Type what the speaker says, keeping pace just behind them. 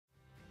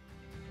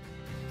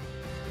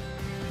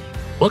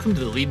Welcome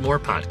to the Leadmore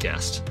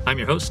podcast. I'm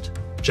your host,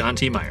 John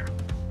T. Meyer.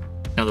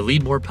 Now, the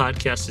Leadmore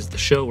podcast is the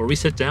show where we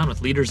sit down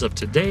with leaders of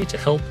today to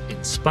help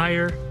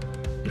inspire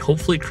and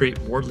hopefully create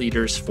more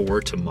leaders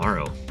for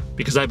tomorrow.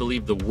 Because I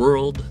believe the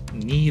world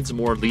needs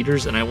more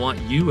leaders, and I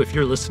want you, if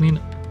you're listening,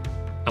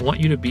 I want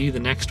you to be the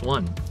next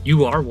one.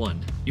 You are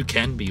one. You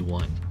can be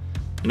one.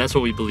 And that's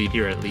what we believe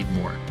here at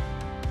Leadmore.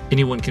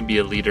 Anyone can be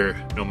a leader,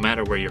 no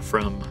matter where you're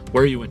from,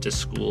 where you went to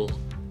school,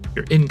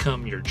 your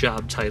income, your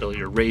job title,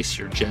 your race,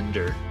 your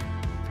gender.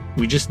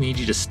 We just need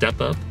you to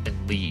step up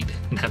and lead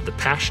and have the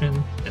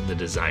passion and the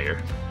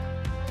desire.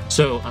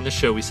 So on this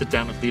show, we sit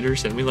down with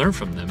leaders and we learn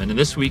from them. And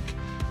this week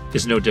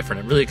is no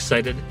different. I'm really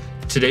excited.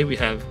 Today we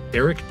have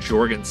Eric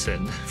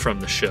Jorgenson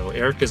from the show.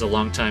 Eric is a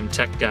longtime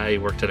tech guy. He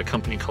worked at a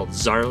company called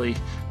Zarly.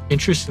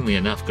 Interestingly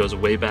enough, goes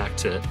way back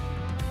to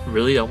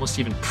really almost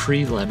even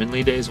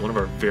pre-Lemonly days. One of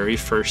our very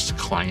first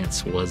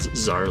clients was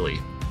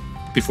Zarly.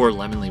 Before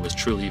Lemonly was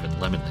truly even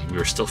Lemonly, we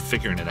were still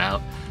figuring it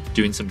out,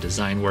 doing some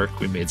design work.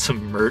 We made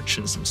some merch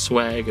and some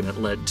swag, and it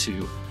led to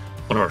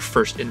one of our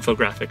first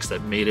infographics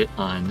that made it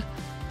on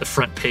the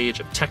front page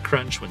of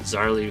TechCrunch when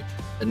Zarly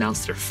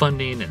announced their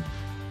funding, and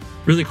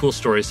really cool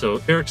story. So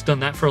Eric's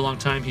done that for a long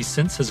time. He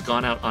since has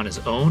gone out on his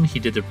own. He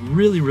did a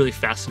really, really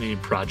fascinating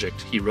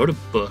project. He wrote a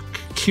book,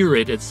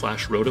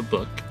 wrote a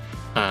book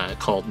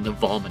called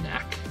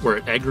Navalmanack, where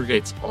it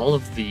aggregates all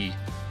of the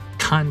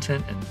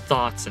content and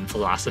thoughts and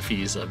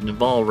philosophies of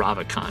Naval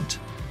Ravikant,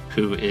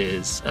 who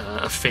is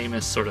a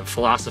famous sort of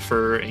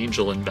philosopher,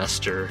 angel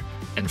investor,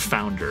 and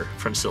founder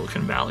from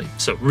Silicon Valley.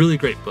 So really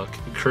great book.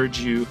 Encourage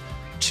you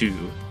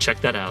to check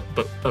that out.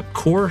 But a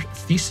core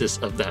thesis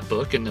of that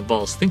book and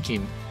Naval's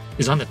thinking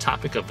is on the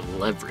topic of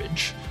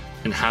leverage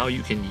and how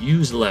you can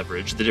use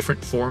leverage, the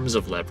different forms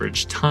of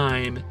leverage,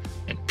 time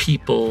and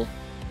people,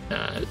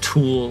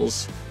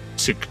 tools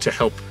to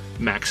help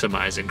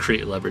maximize and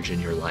create leverage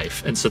in your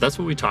life. And so that's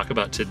what we talk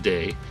about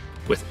today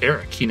with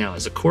Eric. He now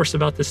has a course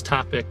about this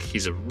topic.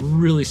 He's a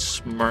really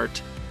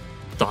smart,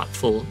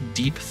 thoughtful,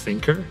 deep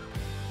thinker.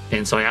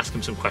 And so I ask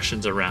him some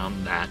questions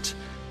around that.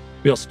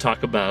 We also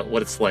talk about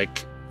what it's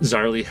like.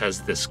 Zarly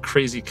has this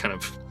crazy kind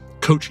of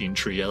coaching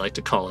tree, I like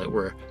to call it,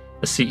 where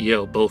a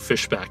CEO, Bo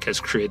Fishback, has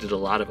created a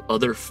lot of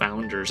other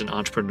founders and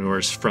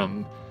entrepreneurs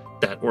from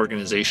that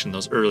organization,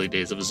 those early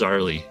days of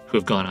Zarly, who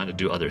have gone on to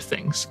do other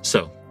things.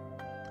 So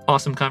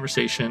awesome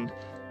conversation.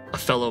 A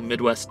fellow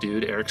Midwest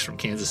dude. Eric's from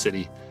Kansas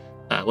City.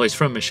 Well, he's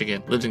from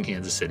Michigan, lives in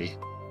Kansas City,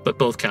 but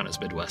both count as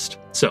Midwest.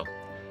 So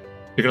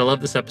you're going to love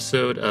this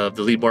episode of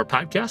the Leadmore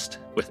podcast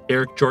with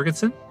Eric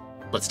Jorgenson.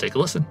 Let's take a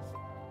listen.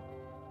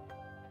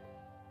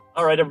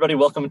 All right, everybody,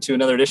 welcome to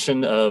another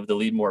edition of the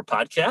Leadmore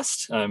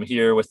podcast. I'm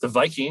here with the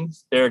Viking,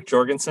 Eric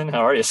Jorgenson.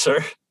 How are you,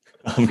 sir?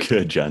 I'm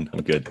good, John.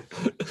 I'm good.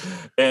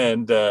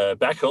 And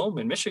back home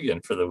in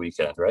Michigan for the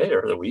weekend, right?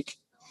 Or the week?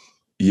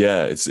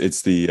 Yeah, it's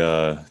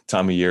the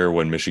time of year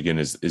when Michigan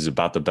is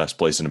about the best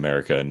place in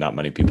America, and not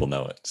many people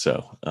know it.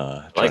 So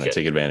trying to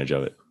take advantage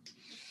of it.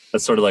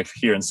 That's sort of like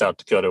here in South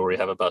Dakota, where we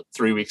have about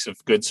 3 weeks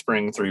of good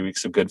spring, 3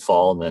 weeks of good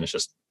fall, and then it's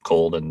just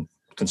cold and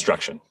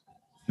construction.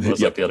 It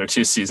was like the other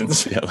two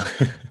seasons. Yeah.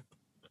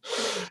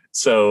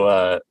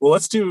 So, well,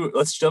 let's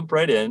jump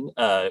right in.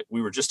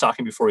 We were just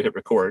talking before we hit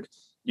record.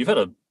 You've had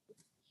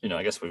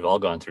I guess we've all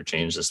gone through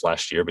change this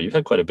last year, but you've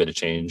had quite a bit of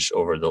change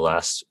over the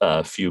last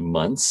few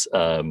months.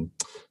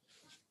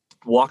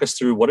 Walk us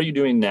through, what are you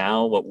doing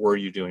now? What were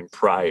you doing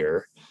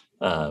prior?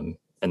 And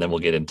then we'll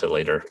get into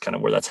later kind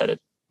of where that's headed.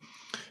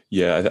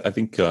 Yeah, I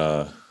think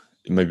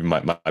maybe my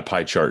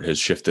pie chart has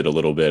shifted a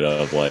little bit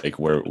of like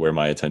where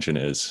my attention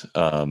is.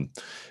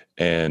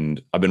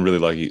 And I've been really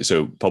lucky.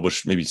 So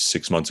published maybe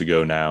 6 months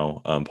ago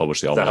now,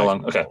 published the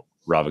Almanac. Okay.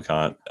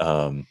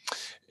 Ravikant.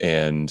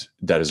 And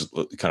that has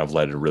kind of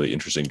led in a really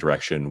interesting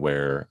direction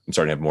where I'm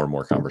starting to have more and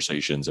more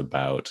conversations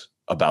about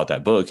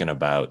that book and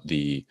about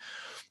the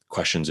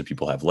questions that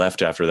people have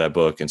left after that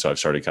book. And so I've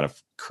started kind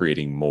of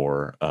creating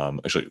more,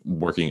 actually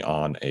working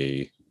on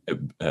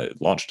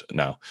launched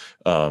now,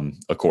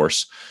 a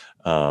course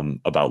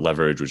about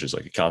leverage, which is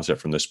like a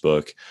concept from this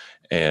book.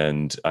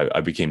 And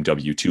I became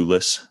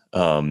W2-less.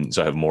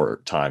 So I have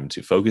more time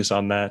to focus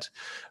on that.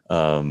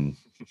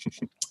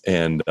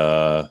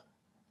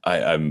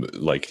 I'm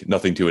like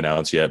nothing to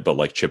announce yet, but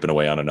like chipping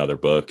away on another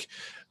book,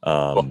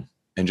 cool.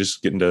 And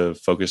just getting to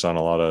focus on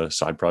a lot of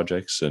side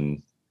projects,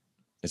 and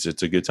it's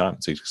a good time.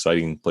 It's an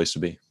exciting place to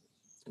be.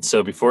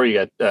 So before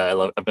you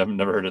got, I've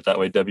never heard it that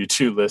way,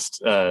 W2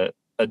 list, a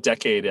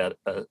decade at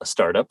a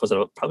startup. Was it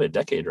probably a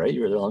decade, right? You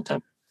were there a long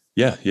time.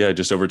 Yeah.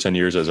 Just over 10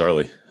 years as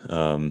Zarly.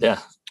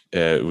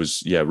 It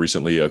was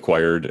recently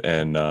acquired,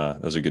 and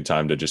it was a good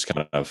time to just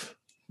kind of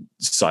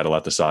sidle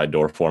out the side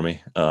door for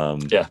me.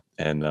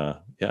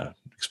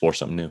 Explore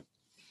something new.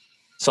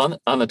 So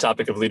on the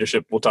topic of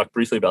leadership, we'll talk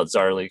briefly about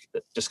Zarly,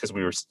 just because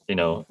we were,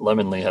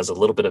 Lemonly has a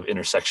little bit of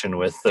intersection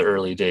with the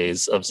early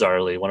days of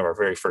Zarly, one of our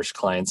very first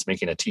clients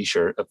making a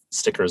t-shirt of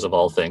stickers of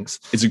all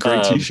things. It's a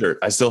great t-shirt.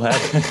 I still have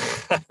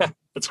it.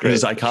 That's great.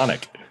 It's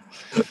iconic.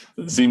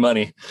 Z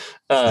Money.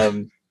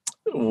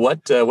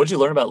 What did you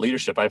learn about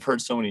leadership? I've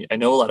heard so many. I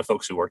know a lot of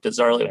folks who worked at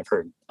Zarley,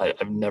 and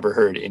I've never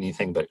heard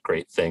anything but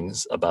great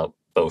things about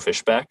Bo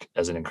Fishback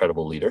as an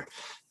incredible leader.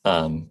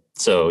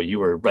 So you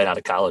were right out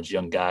of college,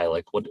 young guy.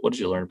 Like, what did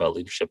you learn about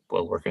leadership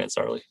while working at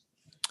Zarley?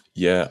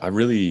 Yeah, I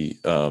really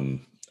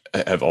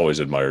have always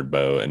admired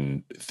Bo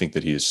and think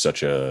that he is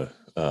such a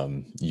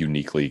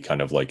uniquely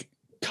kind of like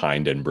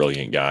kind and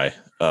brilliant guy.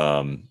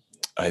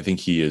 I think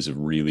he's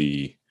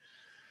really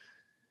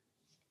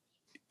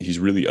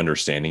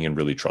understanding and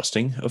really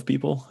trusting of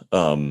people.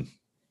 And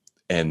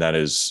that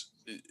is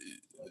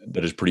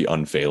pretty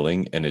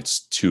unfailing. And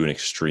it's to an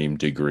extreme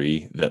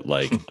degree that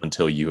like,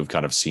 until you have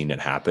kind of seen it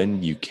happen,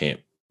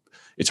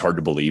 it's hard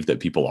to believe that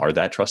people are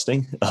that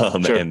trusting,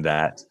 Sure. and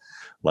that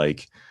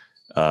like,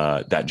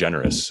 that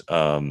generous.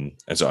 And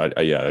so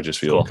I just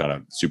feel Cool. kind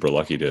of super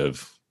lucky to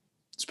have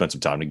spent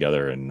some time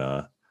together and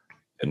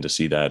to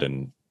see that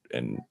and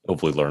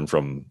hopefully learn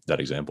from that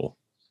example.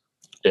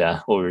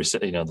 Yeah. Well, we were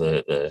saying,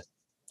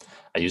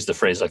 I use the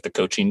phrase like the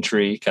coaching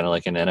tree, kind of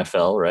like in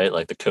NFL, right?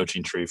 Like the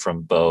coaching tree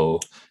from Bo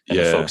and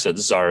the folks at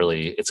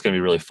Zarley. It's going to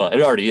be really fun.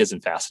 It already is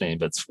fascinating,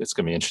 but it's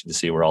going to be interesting to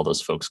see where all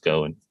those folks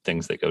go and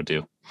things they go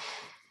do.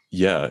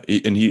 Yeah.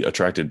 And he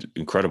attracted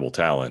incredible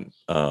talent,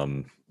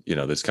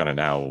 that's kind of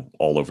now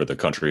all over the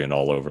country and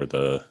all over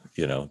the,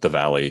 the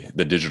valley,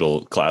 the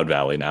digital cloud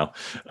valley now.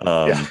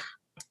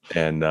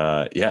 And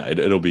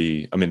it'll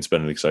be, it's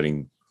been an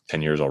exciting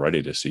 10 years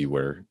already to see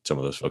where some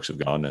of those folks have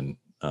gone and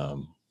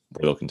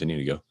where they'll continue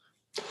to go.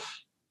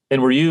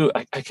 And were you,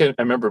 I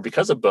remember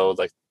because of Bo,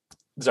 like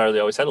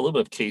Zarley always had a little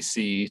bit of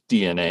KC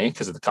DNA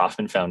because of the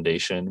Kauffman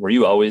Foundation. Were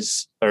you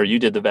always, or you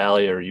did the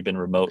Valley, or you been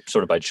remote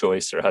sort of by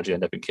choice, or how'd you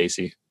end up in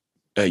KC?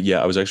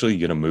 I was actually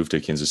going to move to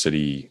Kansas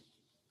City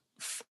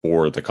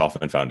for the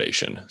Kauffman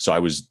Foundation. So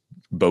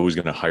Bo was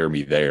going to hire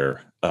me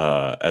there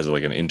as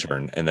like an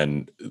intern. And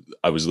then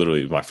I was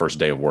literally my first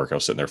day of work. I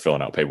was sitting there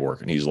filling out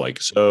paperwork and he's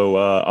like, so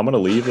I'm going to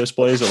leave this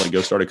place and like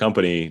go start a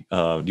company.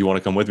 Do you want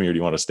to come with me or do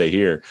you want to stay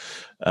here?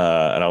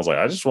 And I was like,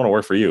 I just want to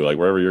work for you. Like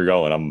wherever you're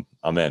going,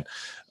 I'm in.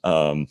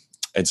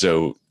 And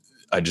so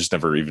I just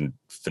never even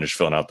finished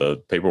filling out the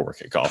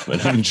paperwork at Kauffman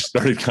and just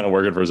started kind of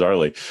working for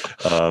Zarley.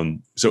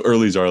 So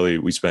early Zarley,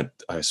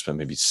 I spent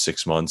maybe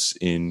 6 months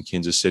in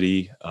Kansas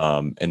City.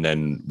 And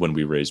then when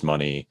we raised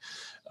money,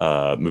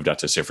 moved out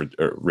to Sanford,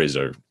 or raised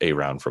a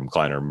round from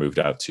Kleiner, moved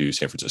out to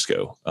San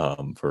Francisco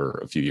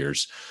for a few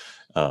years.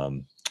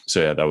 That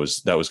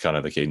was kind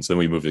of the cadence. Then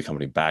we moved the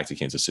company back to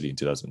Kansas City in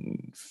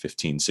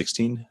 2015,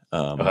 16,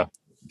 kind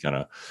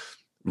of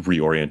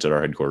reoriented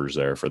our headquarters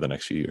there for the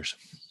next few years.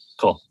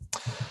 Cool.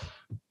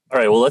 All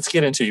right. Well, let's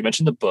get into, you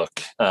mentioned the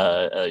book.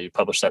 You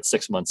published that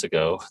 6 months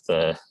ago,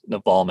 the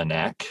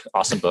Navalmanack.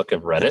 Awesome book.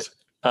 I've read it.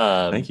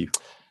 Thank you.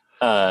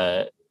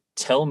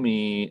 Tell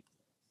me,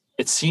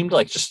 it seemed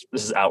like, just,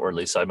 this is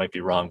outwardly, so I might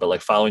be wrong, but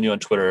like following you on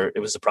Twitter, it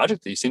was a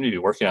project that you seemed to be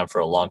working on for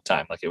a long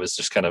time. Like it was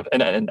just kind of,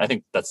 and I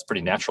think that's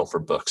pretty natural for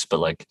books, but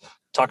like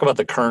talk about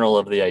the kernel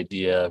of the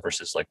idea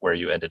versus like where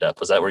you ended up.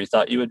 Was that where you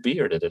thought you would be,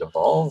 or did it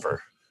evolve?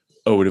 Or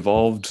it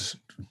evolved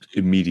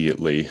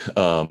immediately,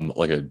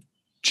 like a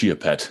chia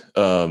pet.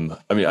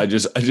 I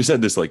just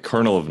had this like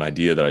kernel of an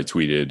idea that I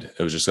tweeted.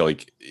 It was just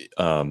like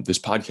this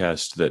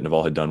podcast that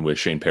Naval had done with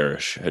Shane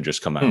Parrish had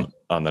just come out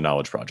on the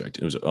Knowledge Project.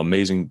 It was an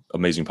amazing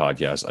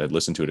podcast. I had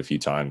listened to it a few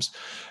times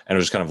and I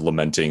was just kind of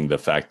lamenting the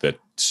fact that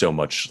so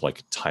much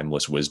like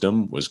timeless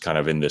wisdom was kind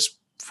of in this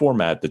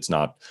format that's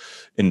not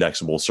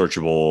indexable,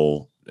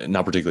 searchable,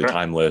 not particularly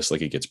timeless,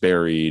 like it gets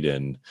buried.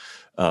 And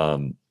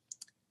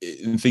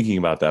in thinking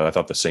about that, I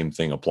thought the same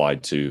thing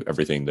applied to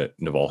everything that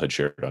Naval had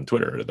shared on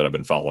Twitter that I've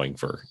been following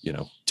for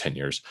 10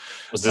 years.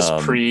 Was this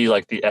pre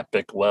like the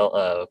epic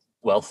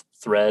wealth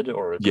thread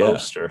or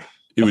post? Or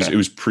it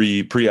was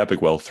pre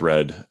epic wealth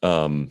thread,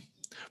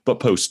 but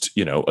post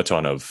a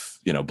ton of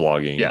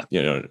blogging.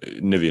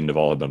 Nivi and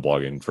Naval have been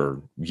blogging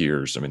for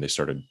years. I mean, they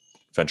started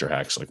Venture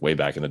Hacks like way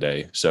back in the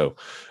day. So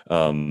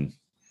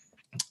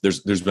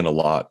there's been a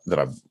lot that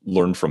I've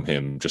learned from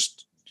him,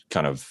 just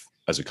kind of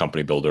as a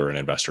company builder and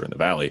investor in the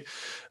Valley,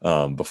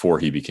 before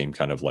he became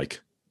kind of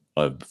like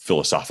a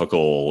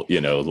philosophical,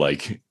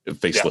 like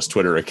faceless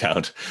Twitter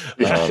account.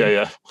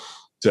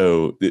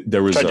 So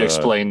there was tried to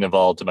explain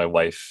Naval to my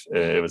wife.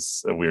 It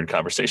was a weird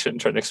conversation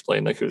trying to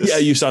explain like who this. Yeah,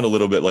 you sound a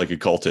little bit like a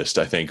cultist,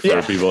 I think,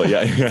 for people.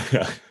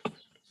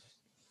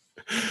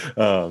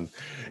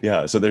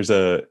 So there's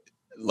a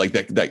like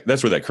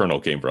that's where that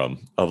kernel came from,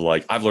 of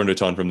like, I've learned a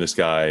ton from this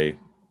guy.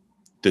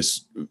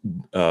 This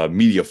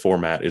media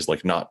format is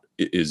like not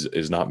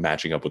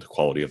matching up with the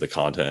quality of the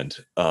content.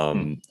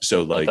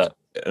 So like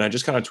and I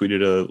just kind of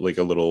tweeted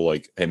a little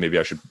like, hey, maybe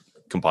I should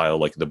compile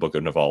like the book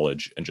of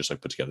Knowledge and just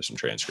like put together some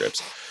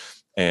transcripts.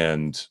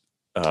 And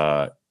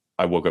I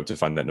woke up to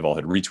find that Naval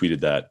had retweeted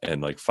that,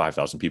 and like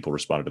 5,000 people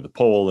responded to the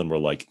poll and were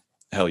like,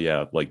 hell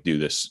yeah, like do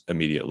this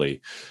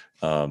immediately.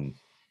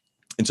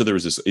 And so there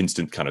was this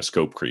instant kind of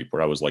scope creep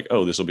where I was like,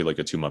 oh, this will be like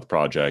a 2-month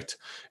project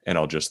and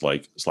I'll just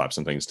like slap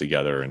some things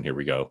together and here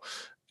we go.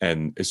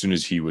 And as soon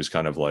as he was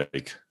kind of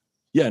like,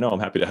 yeah, no,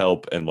 I'm happy to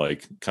help, and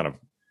like kind of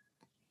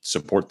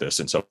support this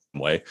in some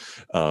way.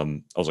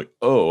 I was like,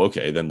 oh,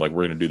 okay, then like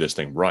we're going to do this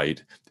thing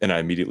right. And I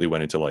immediately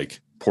went into like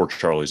poor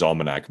Charlie's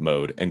Almanac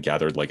mode and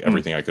gathered like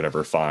everything I could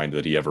ever find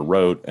that he ever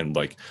wrote, and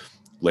like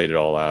laid it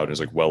all out. It was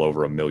like well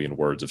over 1 million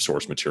words of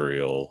source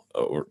material,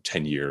 or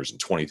 10 years and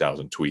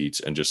 20,000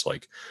 tweets, and just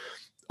like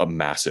a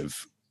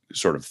massive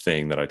sort of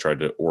thing that I tried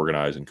to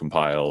organize and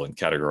compile and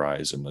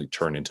categorize and like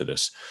turn into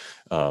this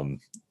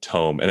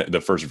tome. And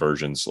the first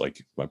versions,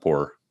 like my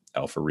poor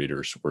alpha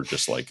readers were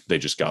just like, they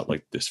just got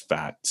like this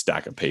fat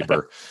stack of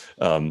paper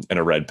and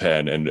a red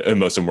pen. And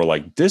most of them were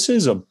like, this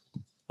is a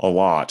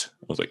lot.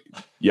 I was like,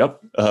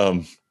 yep.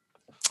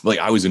 Like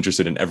I was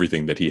interested in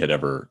everything that he had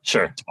ever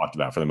talked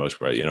about for the most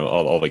part,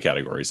 all the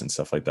categories and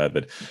stuff like that.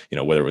 But,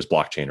 whether it was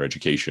blockchain or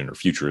education or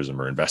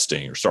futurism or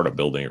investing or startup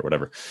building or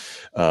whatever.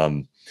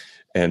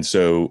 And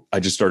so I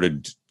just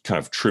started kind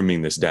of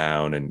trimming this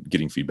down and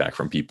getting feedback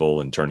from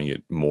people and turning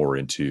it more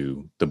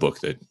into the book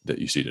that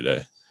you see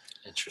today.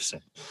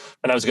 Interesting.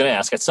 And I was going to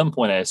ask, at some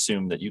point, I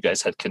assumed that you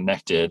guys had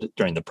connected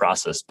during the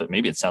process, but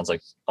maybe it sounds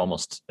like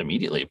almost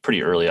immediately,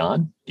 pretty early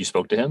on, you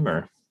spoke to him,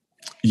 or?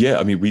 Yeah.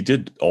 I mean, we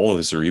did all of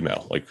this through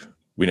email. Like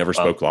we never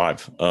spoke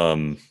live.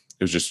 It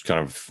was just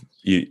kind of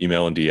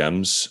email and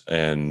DMs,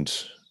 and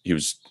he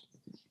was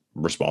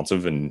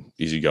responsive and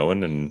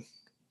easygoing, and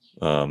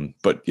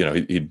but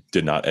he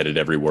did not edit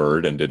every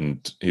word,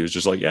 and he was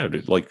just like, yeah,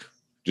 dude, like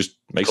just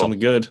make something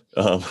good.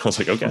 I was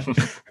like, okay,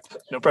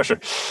 no pressure.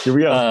 Here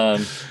we go.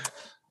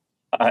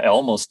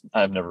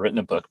 I've never written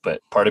a book,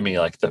 but part of me,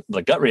 like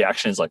the gut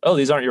reaction is like, oh,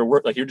 these aren't your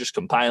work. Like you're just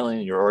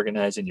compiling, you're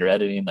organizing, you're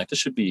editing. Like this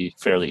should be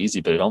fairly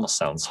easy, but it almost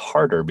sounds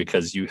harder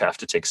because you have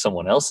to take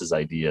someone else's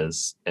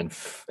ideas and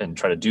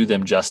try to do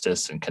them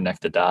justice and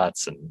connect the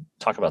dots and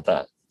talk about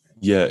that.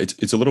 Yeah.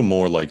 It's a little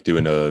more like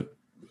doing a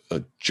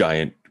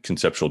giant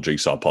conceptual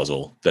jigsaw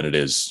puzzle than it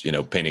is,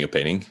 painting a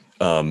painting.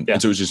 And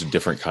so it was just a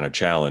different kind of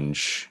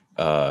challenge.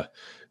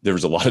 There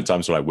was a lot of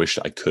times when I wished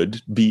I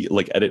could be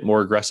like edit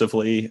more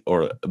aggressively,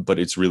 but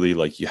it's really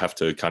like you have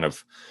to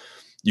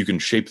you can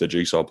shape the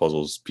jigsaw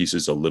puzzles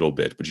pieces a little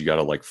bit, but you got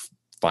to like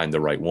find the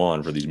right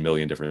one for these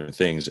million different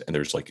things. And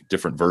there's like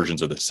different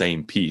versions of the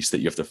same piece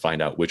that you have to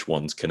find out which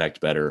ones connect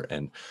better,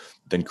 and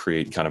then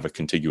create kind of a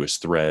contiguous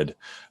thread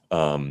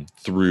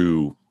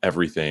through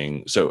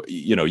everything. So,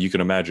 you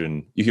can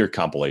imagine, you hear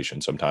compilation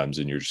sometimes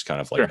and you're just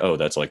kind of like, oh,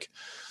 that's like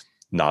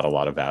not a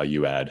lot of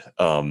value add.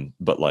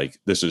 But like,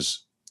 this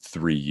is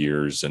 3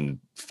 years and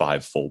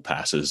 5 full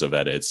passes of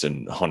edits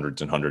and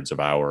hundreds of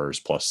hours,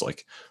 plus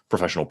like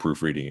professional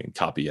proofreading and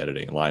copy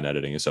editing and line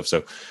editing and stuff.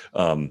 So,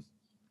 I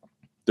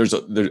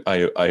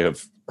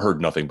have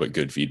heard nothing but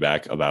good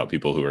feedback about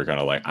people who are kind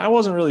of like, I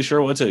wasn't really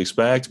sure what to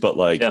expect, but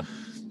like,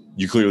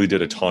 you clearly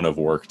did a ton of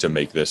work to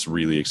make this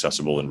really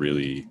accessible and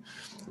really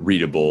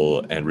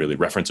readable and really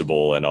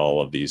referenceable, and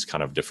all of these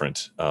kind of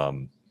different,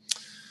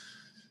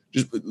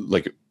 just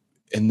like,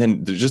 and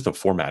then there's just the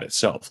format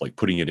itself, like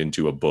putting it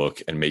into a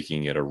book and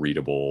making it a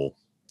readable,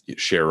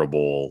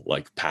 shareable,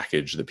 like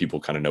package that people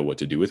kind of know what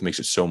to do with, makes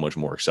it so much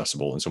more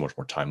accessible and so much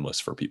more timeless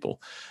for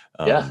people.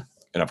 And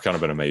I've kind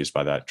of been amazed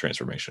by that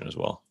transformation as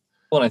well.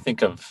 Well, and I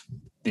think of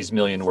these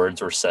million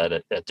words were said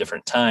at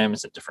different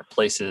times, at different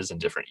places, and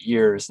different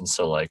years. And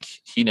so like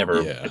he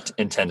never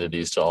intended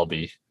these to all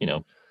be,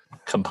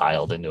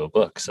 compiled into a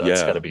book. So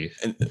it's got to be.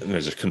 And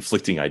there's just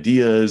conflicting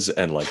ideas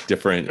and like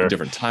different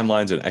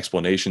timelines and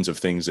explanations of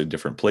things in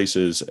different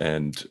places.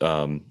 And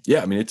I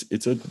mean,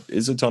 it's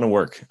a ton of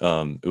work.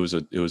 It was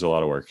a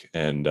lot of work,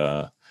 and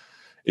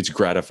it's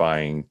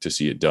gratifying to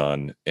see it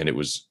done. And it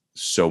was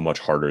so much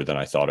harder than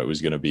I thought it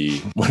was going to be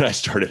when I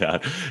started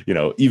out.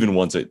 Even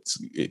once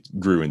it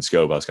grew in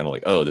scope, I was kind of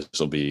like, oh, this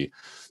will be,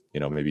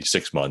 maybe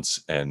 6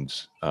 months. And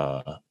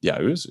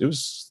it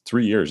was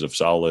 3 years of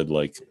solid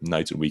like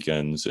nights and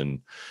weekends,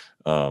 and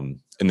then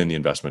the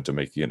investment to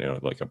make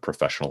like a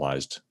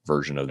professionalized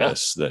version of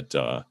this that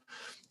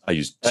I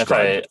used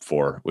Scribe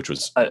for, which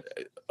was an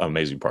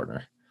amazing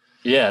partner.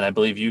 Yeah, and I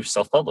believe you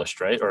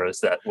self-published, right? Or is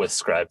that with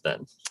Scribe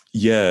then?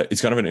 Yeah,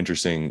 it's kind of an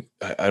interesting,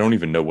 I don't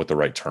even know what the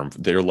right term,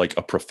 they're like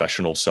a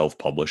professional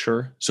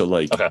self-publisher. So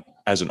like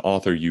as an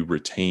author, you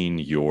retain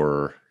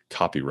your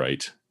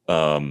copyright,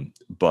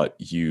 but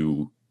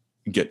you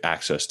get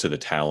access to the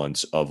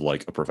talents of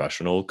like a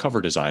professional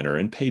cover designer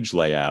and page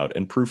layout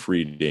and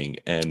proofreading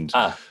and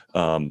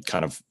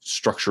kind of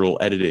structural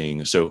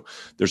editing. So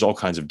there's all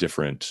kinds of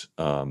different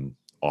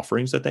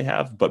offerings that they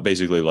have, but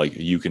basically like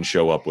you can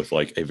show up with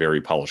like a very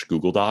polished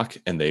Google Doc,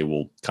 and they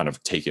will kind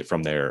of take it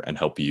from there and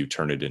help you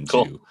turn it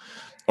into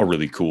a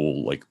really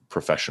cool, like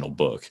professional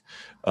book.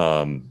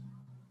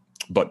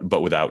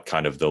 But without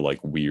kind of the like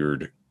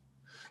weird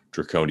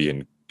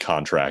draconian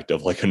contract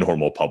of like a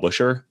normal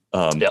publisher.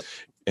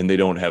 And they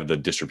don't have the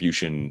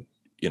distribution,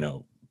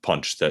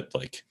 punch that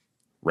like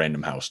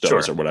Random House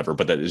does or whatever,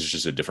 but that is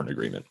just a different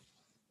agreement.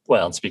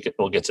 Well, and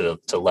we'll get to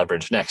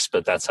leverage next,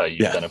 but that's how you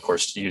then, of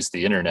course, use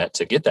the internet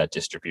to get that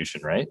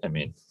distribution, right? I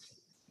mean,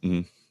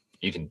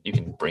 you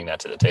can bring that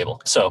to the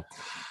table. So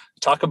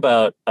talk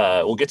about,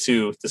 we'll get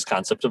to this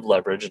concept of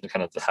leverage and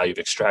kind of how you've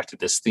extracted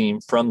this theme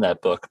from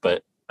that book,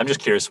 but I'm just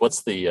curious,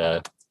 what's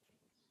the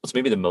what's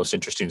maybe the most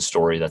interesting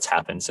story that's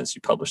happened since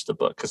you published the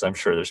book? Because I'm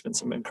sure there's been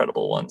some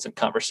incredible ones in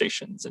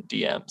conversations and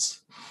DMs.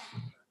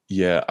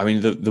 Yeah, I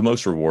mean, the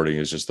most rewarding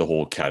is just the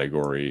whole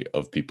category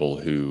of people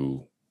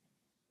who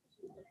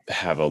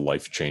have a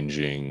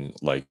life-changing,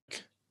 like,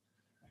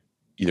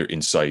 either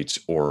insight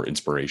or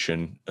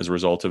inspiration as a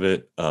result of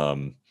it,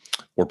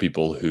 or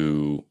people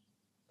who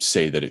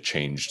say that it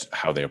changed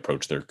how they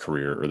approach their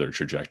career or their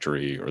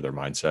trajectory or their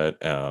mindset.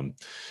 And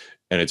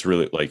it's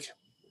really like,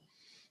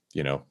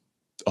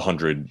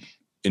 100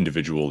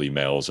 individual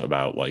emails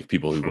about like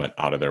people who went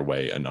out of their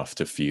way enough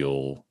to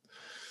feel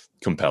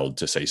compelled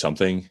to say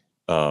something,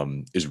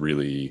 is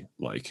really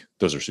like,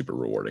 those are super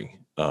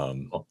rewarding.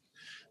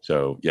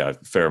 So yeah,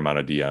 fair amount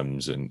of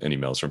DMs and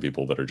emails from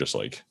people that are just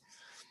like,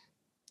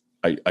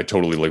 I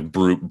totally like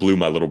blew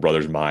my little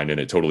brother's mind, and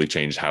it totally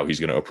changed how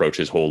he's going to approach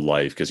his whole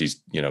life, because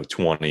he's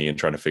 20 and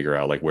trying to figure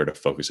out like where to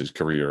focus his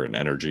career and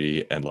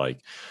energy. And like,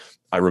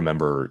 I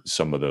remember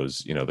some of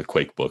those, the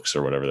Quake books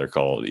or whatever they're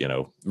called,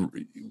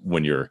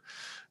 when you're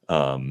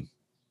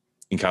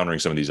encountering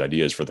some of these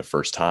ideas for the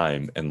first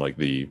time, and like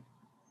the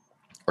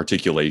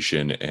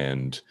articulation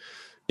and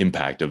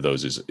impact of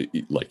those is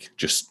like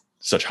just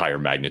such higher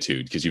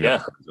magnitude, because you've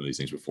never heard some of these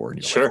things before, and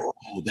you're sure. like,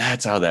 oh,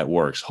 that's how that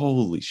works.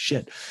 Holy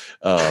shit.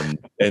 And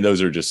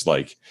those are just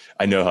like,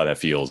 I know how that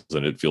feels,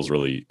 and it feels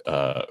really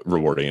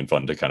rewarding and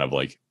fun to kind of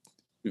like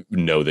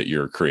know that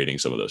you're creating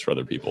some of those for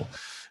other people.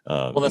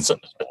 Well,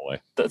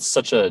 that's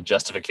such a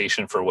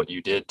justification for what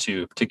you did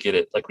to get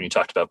it, like when you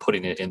talked about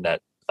putting it in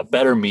that a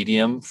better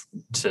medium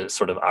to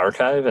sort of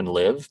archive and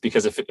live.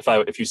 Because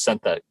if you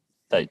sent that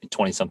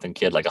 20-something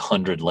kid like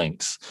 100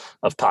 links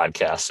of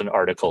podcasts and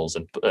articles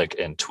and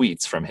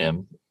tweets from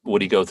him,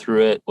 would he go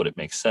through it? Would it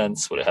make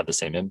sense? Would it have the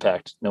same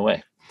impact? No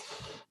way.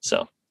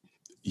 So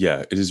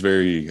yeah, it is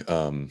very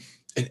and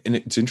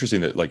it's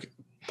interesting that like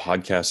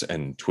podcasts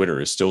and Twitter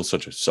is still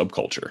such a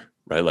subculture,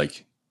 right?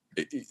 Like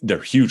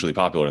they're hugely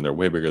popular and they're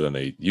way bigger than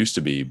they used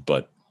to be.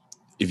 But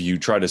if you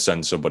try to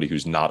send somebody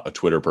who's not a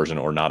Twitter person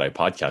or not a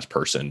podcast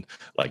person,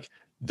 like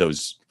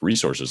those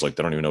resources, like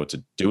they don't even know what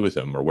to do with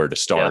them or where to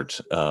start.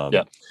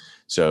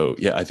 So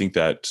yeah, I think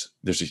that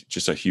there's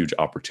just a huge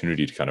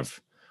opportunity to kind of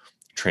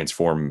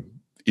transform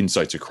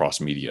insights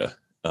across media.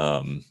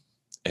 And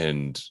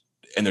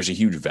there's a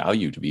huge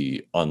value to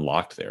be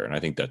unlocked there. And I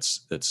think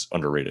that's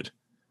underrated.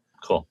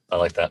 Cool. I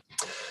like that.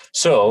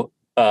 So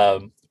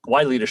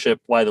why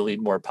leadership? Why the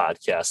Leadmore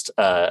podcast?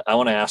 I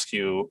want to ask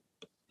you,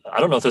 I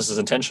don't know if this is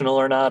intentional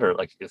or not, or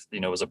like if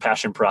it was a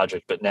passion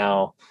project, but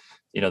now,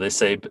 they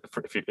say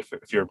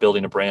if you're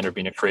building a brand or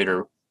being a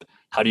creator,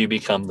 how do you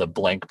become the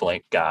blank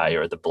blank guy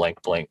or the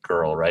blank blank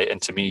girl, right?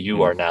 And to me,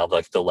 you are now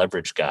like the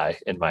leverage guy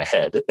in my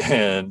head.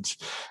 And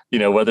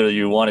whether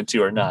you wanted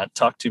to or not,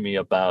 talk to me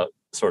about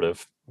sort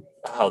of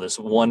how this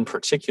one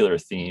particular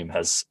theme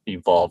has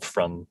evolved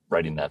from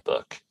writing that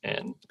book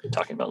and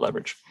talking about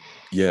leverage.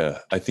 Yeah,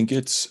 I think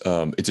it's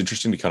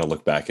interesting to kind of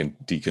look back and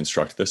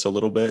deconstruct this a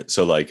little bit.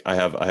 So like I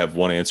have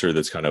one answer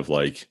that's kind of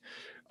like,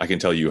 I can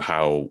tell you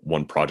how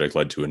one project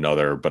led to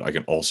another, but I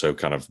can also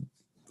kind of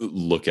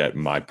look at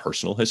my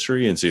personal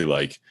history and see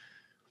like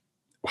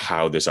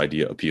how this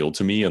idea appealed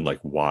to me and like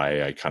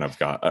why I kind of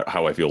got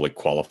how I feel like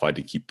qualified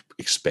to keep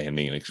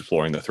expanding and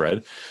exploring the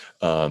thread.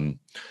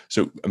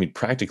 So, I mean,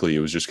 practically it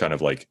was just kind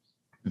of like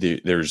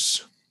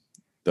there's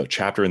the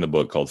chapter in the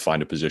book called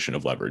Find a Position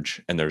of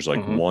Leverage. And there's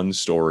like one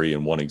story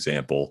and one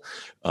example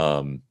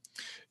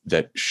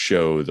that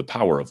show the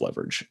power of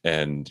leverage.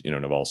 And,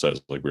 Naval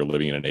says like we're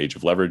living in an age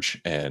of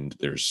leverage, and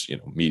there's,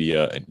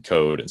 media and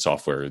code and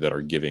software that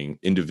are giving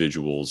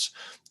individuals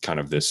kind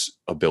of this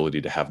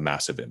ability to have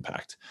massive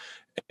impact.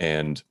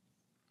 And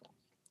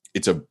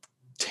it's a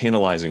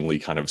tantalizingly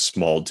kind of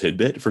small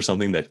tidbit for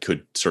something that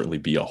could certainly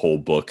be a whole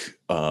book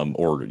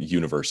or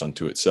universe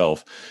unto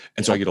itself.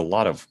 And so I get a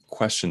lot of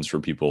questions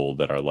from people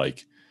that are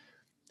like,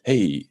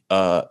 hey,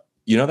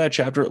 that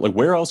chapter, like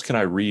where else can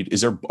I read?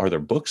 Are there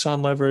books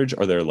on leverage?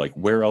 Are there like,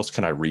 where else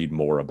can I read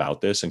more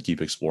about this and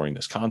keep exploring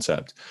this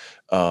concept?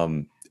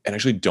 And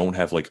actually don't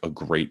have like a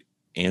great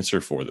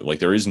answer for it. Like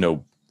there is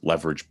no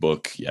leverage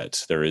book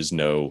yet. There is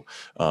no,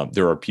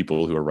 there are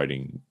people who are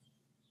writing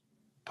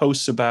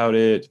posts about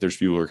it. There's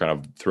people who are kind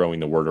of throwing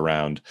the word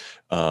around.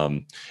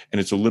 And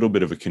it's a little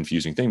bit of a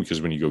confusing thing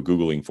because when you go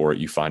Googling for it,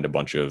 you find a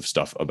bunch of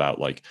stuff about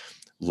like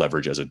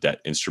leverage as a debt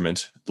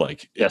instrument,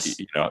 like,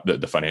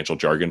 the financial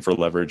jargon for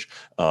leverage.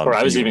 Or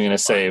I was even going to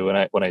say when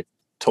I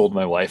told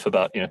my wife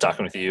about,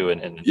 talking with you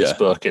and this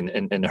book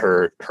and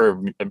her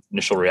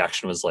initial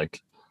reaction was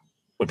like,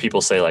 when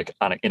people say like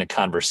in a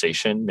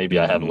conversation, maybe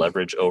I have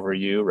leverage over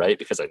you, right?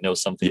 Because I know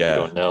something you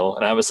don't know.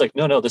 And I was like,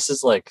 no, this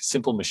is like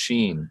simple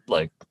machine,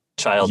 like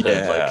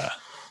childhood. Like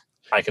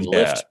I can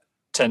lift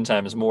 10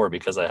 times more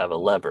because I have a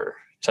lever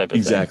type of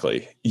exactly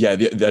thing. Yeah,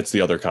 that's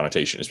the other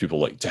connotation is people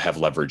like to have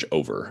leverage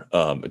over,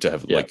 to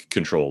have like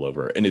control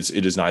over, and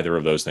it is neither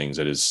of those things.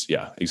 It is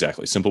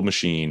exactly simple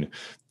machine.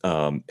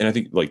 And I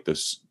think like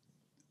this,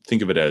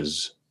 think of it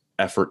as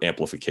effort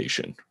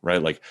amplification,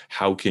 right? Like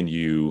how can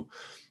you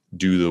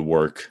do the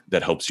work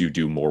that helps you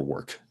do more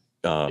work?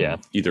 Yeah.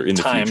 either in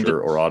the Time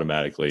future or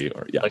automatically,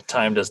 or like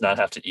time does not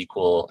have to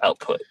equal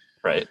output,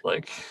 right?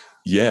 Like,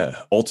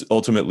 yeah,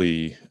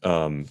 ultimately,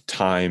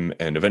 time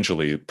and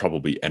eventually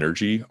probably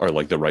energy are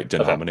like the right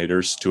okay.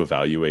 denominators to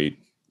evaluate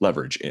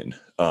leverage in.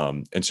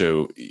 And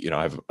so,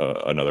 I have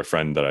another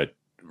friend that I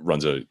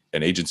runs an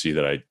agency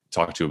that I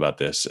talked to about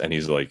this, and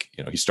he's like,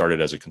 he started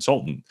as a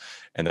consultant,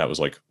 and that was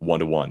like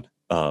 1-to-1,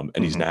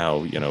 and he's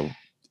now,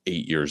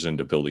 8 years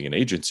into building an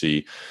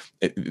agency,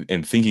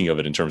 and thinking of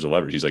it in terms of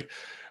leverage. He's like,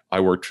 I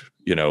worked,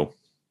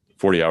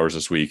 40 hours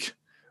this week.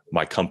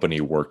 My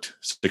company worked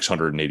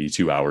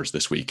 682 hours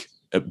this week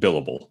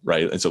billable,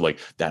 right? And so like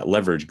that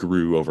leverage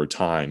grew over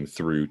time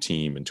through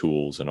team and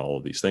tools and all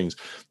of these things.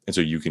 And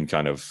so you can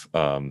kind of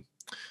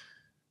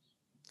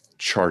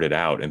chart it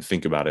out and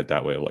think about it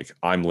that way. Like,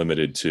 I'm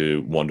limited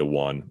to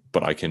 1-to-1,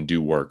 but I can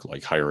do work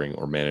like hiring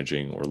or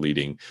managing or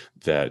leading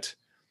that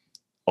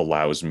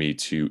allows me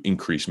to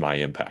increase my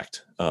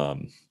impact.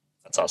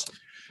 That's awesome.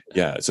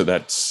 Yeah. So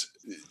that's,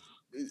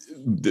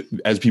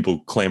 as people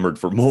clamored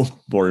for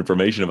more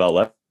information about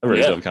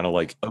leverage, I'm kind of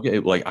like, okay,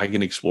 like I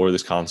can explore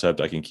this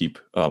concept. I can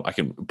I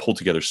can pull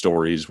together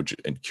stories,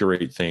 and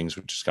curate things,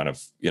 which is kind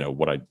of,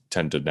 what I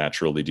tend to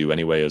naturally do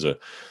anyway as a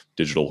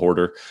digital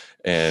hoarder,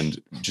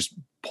 and just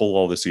pull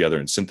all this together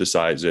and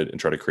synthesize it and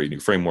try to create new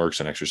frameworks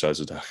and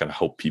exercises to kind of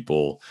help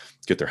people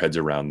get their heads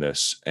around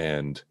this.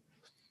 And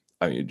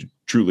I mean,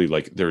 truly,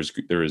 like there's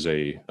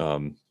a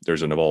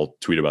Naval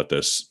tweet about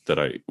this that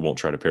I won't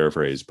try to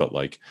paraphrase, but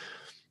like,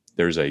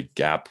 there's a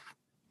gap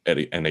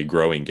and a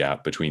growing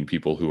gap between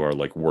people who are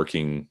like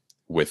working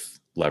with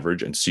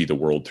leverage and see the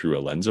world through a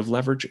lens of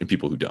leverage and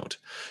people who don't.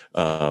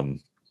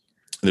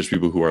 There's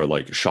people who are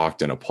like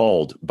shocked and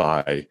appalled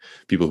by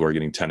people who are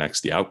getting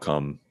 10x the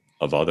outcome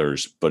of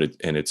others, but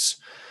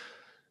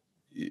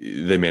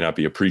they may not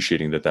be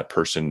appreciating that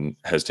person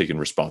has taken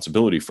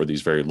responsibility for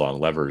these very long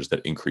levers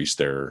that increase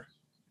their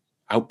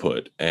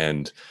output.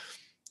 And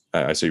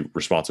I say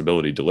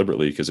responsibility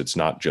deliberately because it's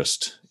not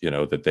just,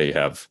 that they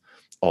have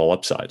all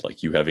upside.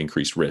 Like, you have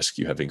increased risk,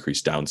 you have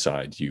increased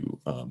downside. You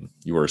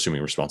are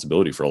assuming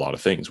responsibility for a lot of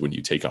things when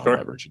you take on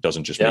leverage. It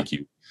doesn't just make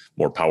you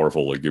more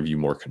powerful or give you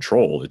more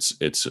control. It's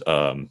there's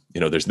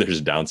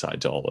a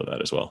downside to all of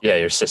that as well. Yeah.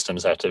 Your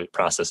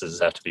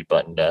processes have to be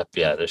buttoned up.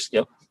 Yeah.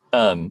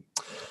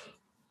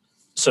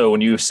 So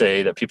when you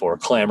say that people are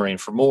clamoring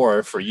for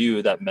more, for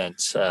you, that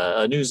meant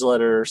a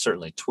newsletter,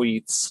 certainly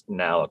tweets,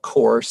 now a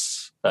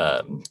course.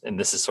 And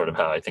this is sort of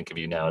how I think of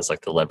you now as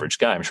like the leverage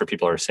guy. I'm sure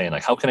people are saying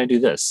like, how can I do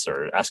this?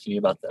 Or asking you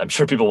about that. I'm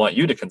sure people want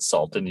you to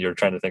consult, and you're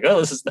trying to think, oh,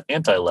 this is the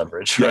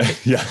anti-leverage,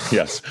 right?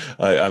 Yes.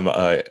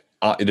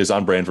 It is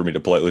on brand for me to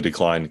politely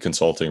decline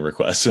consulting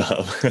requests.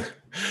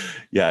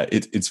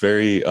 It's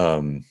very,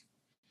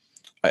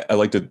 I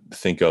like to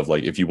think of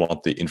like, if you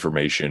want the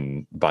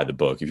information, buy the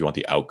book. If you want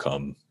the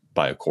outcome,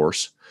 buy a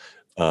course.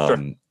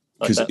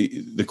 Because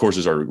the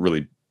courses are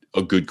really,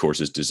 a good course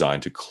is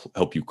designed to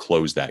help you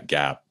close that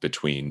gap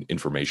between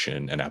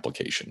information and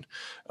application,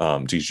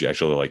 to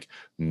actually like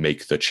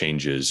make the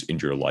changes in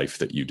your life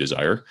that you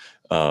desire.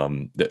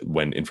 That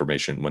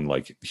when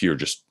like, here,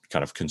 just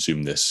kind of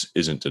consume this,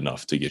 isn't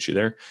enough to get you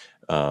there.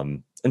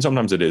 And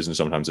sometimes it is, and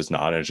sometimes it's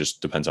not. And it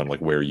just depends on like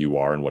where you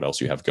are and what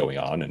else you have going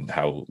on, and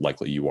how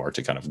likely you are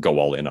to kind of go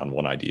all in on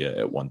one idea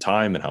at one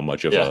time, and how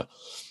much of a,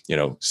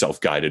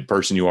 self-guided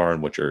person you are,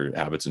 and what your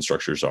habits and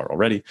structures are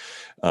already.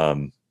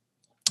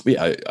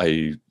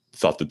 I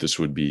thought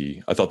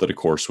that I thought that a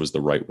course was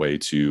the right way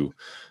to,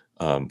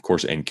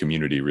 course and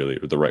community really,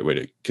 or the right way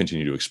to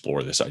continue to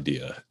explore this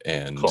idea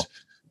and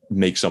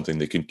make something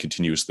that can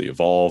continuously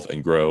evolve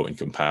and grow and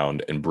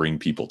compound and bring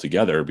people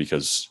together.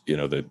 Because,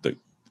 the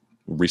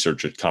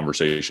research and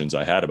conversations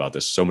I had about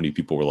this, so many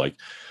people were like,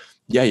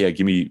 yeah,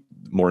 give me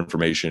more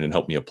information and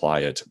help me apply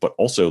it. But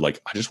also, like,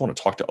 I just want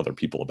to talk to other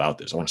people about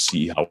this. I want to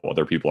see how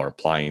other people are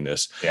applying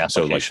this.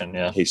 So like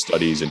case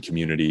studies and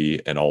community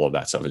and all of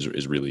that stuff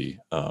is really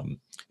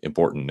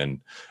important.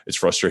 And it's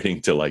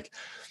frustrating to like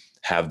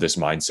have this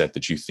mindset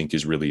that you think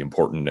is really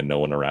important and no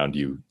one around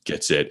you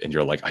gets it. And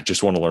you're like, I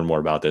just want to learn more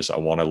about this. I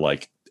want to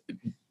like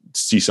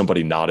see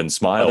somebody nod and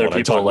smile when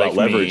I talk about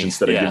leverage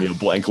instead of give me a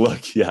blank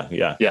look.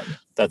 Yeah.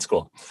 That's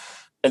cool.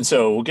 And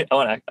so I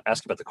want to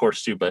ask about the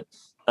course too, but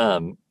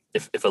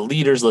if a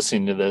leader's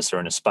listening to this, or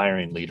an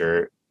aspiring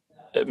leader,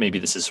 maybe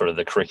this is sort of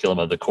the curriculum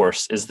of the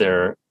course. Is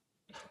there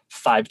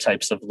 5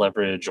 types of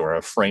leverage, or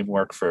a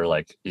framework for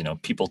like,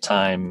 people,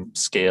 time,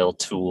 scale,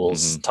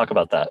 tools? Talk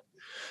about that.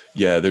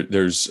 Yeah,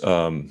 there's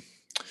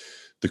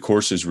the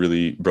course is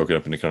really broken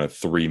up into kind of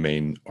 3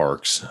 main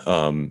arcs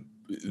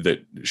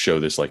that show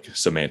this like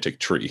semantic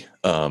tree.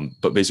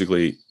 But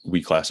basically,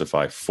 we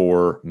classify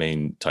 4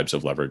 main types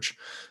of leverage: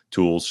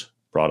 tools,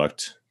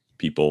 product,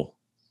 people,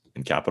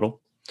 and capital.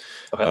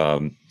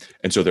 And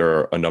so there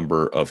are a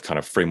number of kind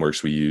of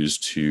frameworks we use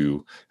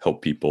to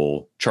help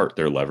people chart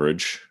their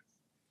leverage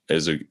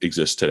as it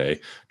exists today,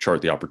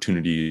 chart the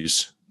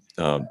opportunities,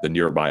 the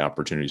nearby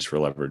opportunities for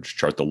leverage,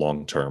 chart the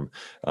long term.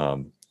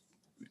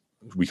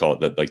 We call it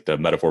that, like the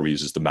metaphor we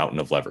use is the mountain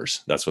of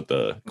levers. That's what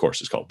the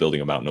course is called,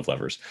 building a mountain of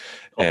levers.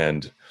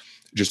 And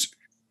just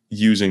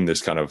using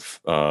this kind of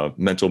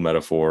mental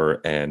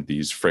metaphor and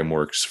these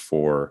frameworks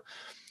for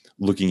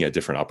looking at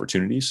different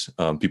opportunities.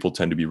 People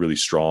tend to be really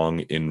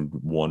strong in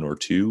one or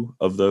two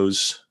of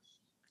those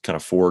kind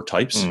of four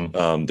types.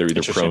 They're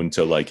either prone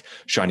to like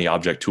shiny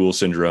object tool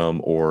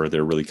syndrome, or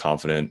they're really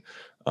confident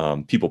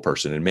people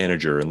person and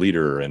manager and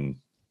leader. And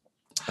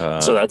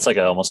so that's like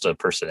almost a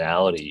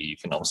personality. You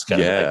can almost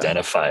kind of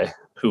identify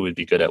who would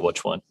be good at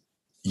which one.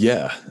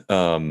 Yeah.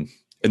 And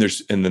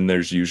then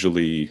there's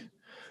usually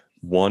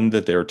one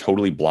that they're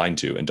totally blind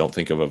to and don't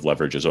think of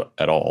leverage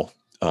at all.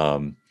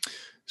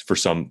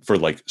 For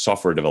like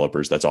software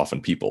developers, that's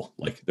often people.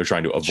 Like they're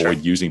trying to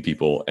avoid using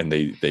people, and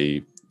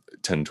they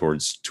tend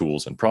towards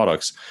tools and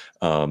products.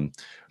 And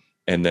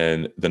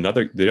then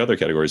the other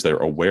categories, they're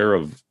aware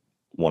of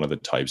one of the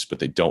types, but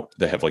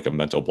they have like a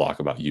mental block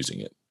about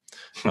using it.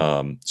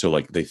 So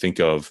like they think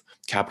of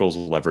capital as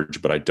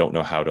leverage, but I don't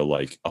know how to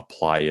like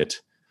apply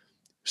it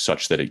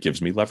such that it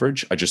gives me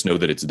leverage. I just know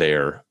that it's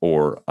there,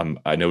 or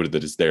I know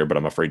that it's there, but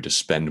I'm afraid to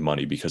spend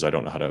money because I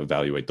don't know how to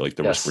evaluate like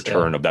the risk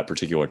return of that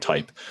particular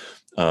type.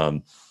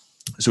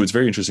 So it's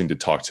very interesting to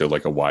talk to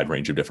like a wide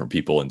range of different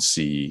people and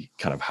see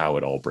kind of how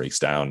it all breaks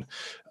down,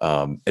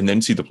 and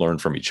then see them learn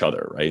from each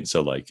other. Right.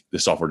 So like the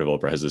software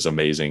developer has this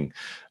amazing,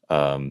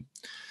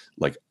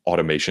 like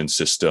automation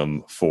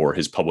system for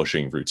his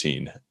publishing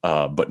routine,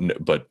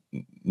 but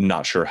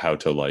not sure how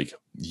to like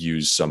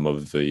use some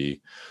of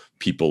the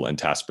people and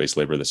task-based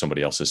labor that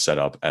somebody else has set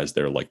up as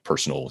their like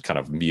personal kind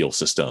of meal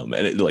system.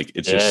 And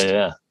it's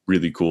just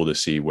really cool to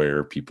see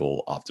where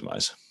people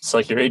optimize. It's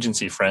like your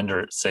agency friend,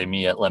 or say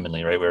me at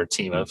Lemonly, right? We're a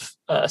team of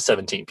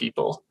 17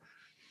 people.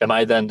 Am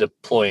I then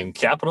deploying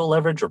capital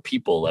leverage or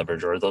people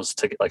leverage, or are those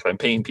like I'm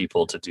paying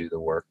people to do the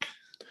work?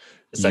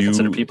 Is that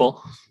considered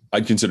people?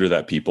 I'd consider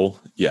that people.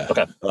 Yeah.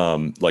 Okay.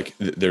 Like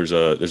there's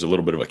a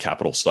little bit of a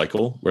capital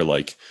cycle where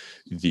like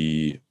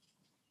you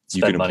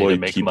can employ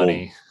people.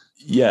 Money.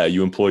 Yeah,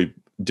 you employ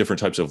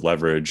different types of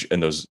leverage,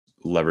 and those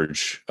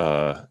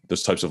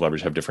types of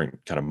leverage have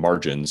different kind of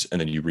margins, and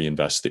then you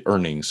reinvest the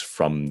earnings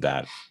from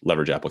that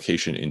leverage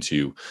application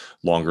into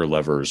longer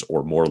levers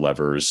or more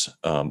levers,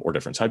 or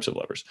different types of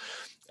levers.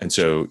 And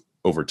so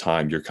over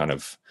time, you're kind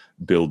of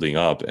building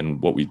up.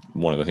 And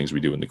one of the things we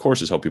do in the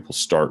course is help people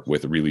start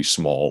with really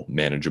small,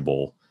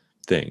 manageable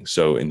things.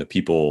 So in the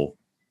people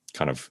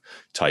kind of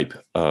type,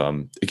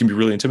 it can be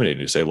really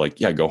intimidating to say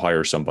like, yeah, go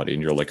hire somebody.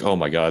 And you're like, oh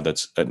my God,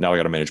 now I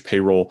got to manage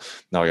payroll.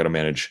 Now I got to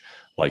manage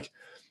like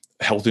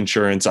health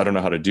insurance. I don't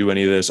know how to do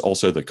any of this.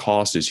 Also the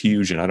cost is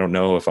huge, and I don't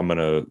know if I'm going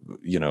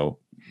to,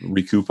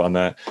 recoup on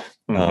that.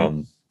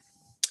 And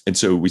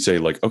so we say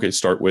like, okay,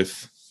 start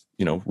with,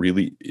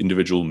 really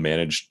individual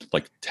managed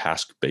like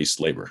task-based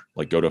labor.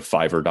 Like go to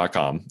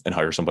fiverr.com and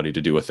hire somebody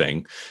to do a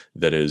thing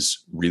that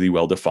is really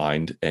well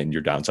defined, and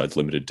your downside's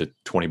limited to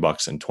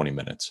 $20 and 20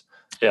 minutes.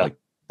 Yeah. Like,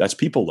 that's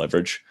people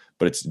leverage,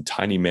 but it's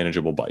tiny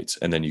manageable bites.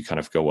 And then you kind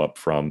of go up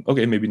from,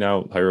 okay, maybe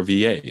now hire a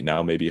VA,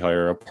 now maybe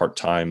hire a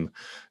part-time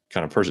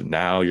kind of person.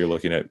 Now you're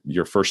looking at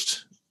your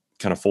first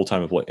kind of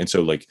full-time employee. And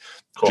so like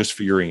just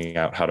figuring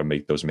out how to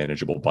make those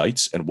manageable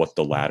bites and what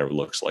the ladder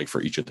looks like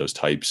for each of those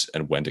types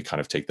and when to kind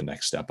of take the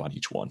next step on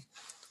each one.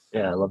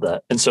 Yeah, I love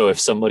that. And so if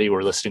somebody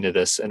were listening to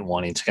this and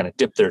wanting to kind of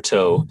dip their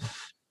toe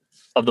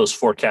of those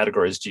four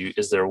categories,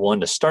 is there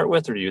one to start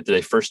with, or do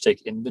they first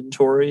take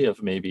inventory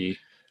of maybe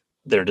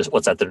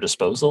what's at their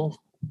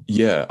disposal?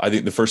 Yeah, I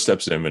think the first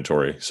step's in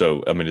inventory.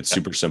 So, I mean, it's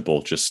super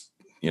simple. Just,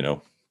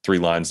 3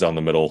 lines down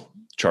the middle,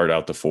 chart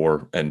out the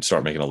 4 and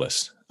start making a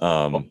list.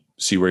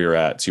 See where you're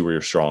at, see where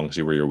you're strong,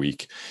 see where you're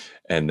weak.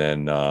 And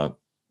then,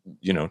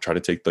 try to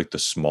take like the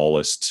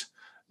smallest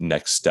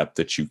next step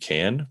that you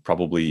can,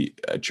 probably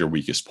at your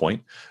weakest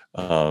point.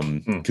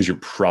 Because you're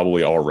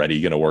probably already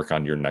going to work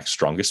on your next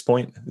strongest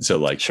point. So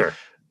like,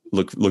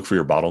 look for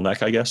your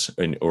bottleneck, I guess,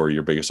 or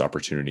your biggest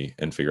opportunity,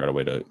 and figure out a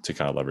way to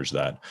kind of leverage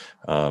that.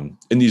 And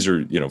these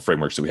are,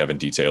 frameworks that we have in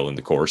detail in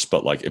the course,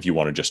 but like, if you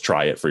want to just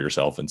try it for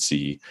yourself and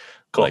see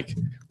like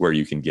where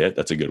you can get,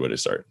 that's a good way to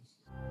start.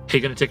 Hey,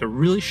 going to take a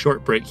really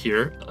short break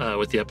here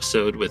with the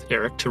episode with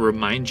Eric to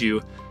remind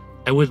you,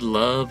 I would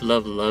love,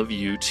 love, love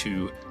you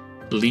to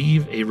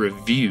leave a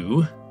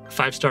review, a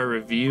 5-star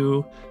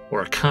review,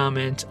 or a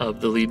comment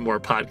of the Leadmore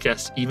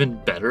podcast. Even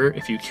better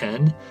if you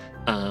can.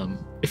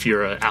 If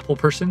you're an Apple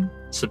person,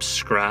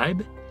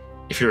 subscribe.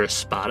 If you're a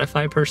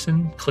Spotify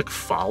person, click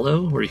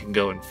follow, where you can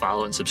go and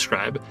follow and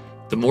subscribe.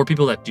 The more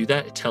people that do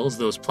that, it tells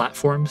those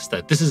platforms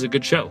that this is a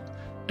good show,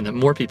 and that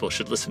more people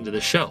should listen to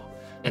this show.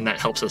 And that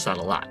helps us out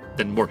a lot.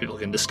 Then more people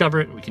can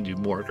discover it, and we can do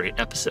more great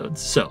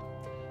episodes. So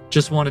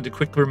just wanted to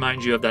quickly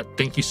remind you of that.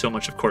 Thank you so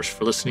much, of course,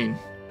 for listening.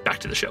 Back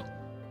to the show.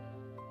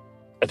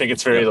 I think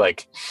it's very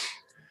like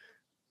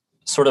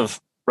sort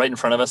of right in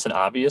front of us and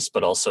obvious,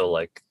 but also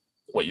like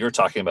what you're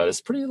talking about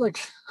is pretty like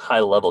high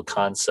level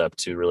concept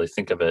to really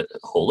think of it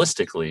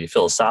holistically,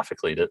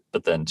 philosophically,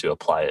 but then to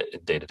apply it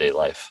in day-to-day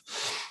life.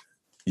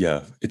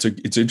 Yeah.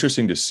 It's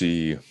interesting to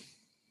see.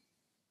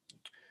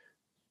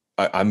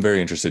 I'm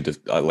very interested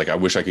to like, I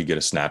wish I could get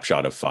a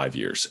snapshot of 5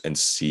 years and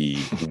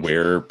see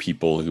where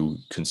people who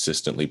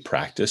consistently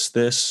practice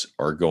this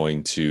are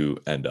going to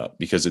end up,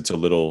 because it's a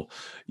little,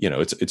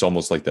 it's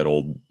almost like that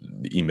old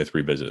E-Myth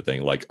Revisited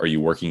thing. Like, are you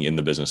working in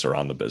the business or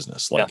on the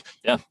business? Like,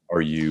 Yeah.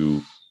 are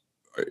you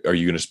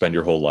going to spend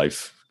your whole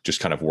life just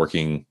kind of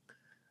working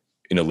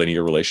in a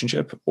linear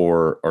relationship,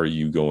 or are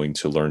you going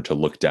to learn to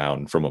look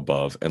down from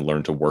above and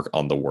learn to work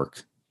on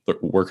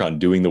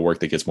doing the work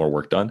that gets more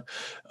work done,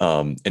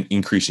 and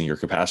increasing your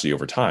capacity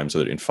over time, so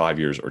that in 5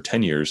 years or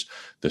 10 years,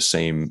 the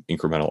same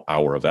incremental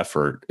hour of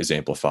effort is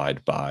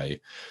amplified by,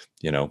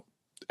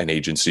 an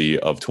agency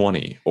of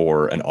 20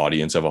 or an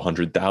audience of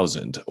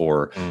 100,000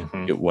 or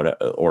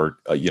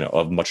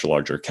a much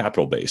larger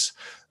capital base.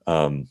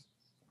 And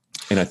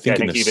I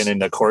think, even in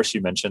the course you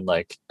mentioned,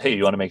 like, hey,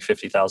 you want to make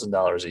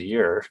 $50,000 a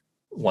year.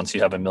 Once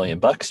you have $1 million,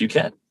 you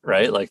can,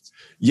 right? Like,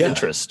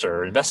 interest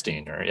or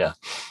investing, or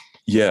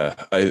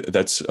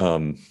that's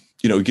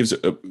it gives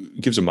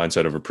a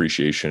mindset of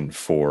appreciation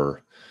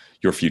for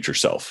your future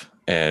self,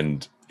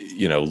 and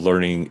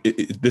learning.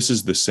 This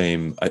is the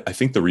same. I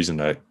think the reason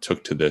I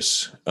took to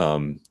this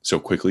so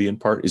quickly in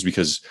part is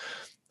because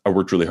I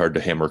worked really hard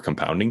to hammer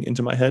compounding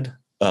into my head.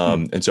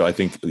 And so I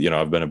think,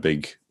 I've been a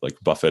big like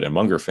Buffett and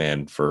Munger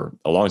fan for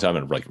a long time,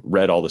 and like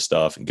read all the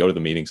stuff and go to the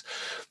meetings.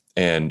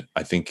 And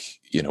I think,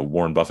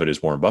 Warren Buffett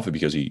is Warren Buffett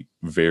because he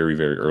very,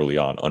 very early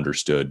on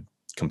understood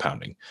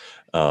compounding.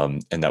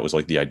 And that was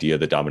like the idea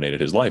that dominated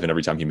his life. And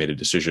every time he made a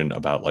decision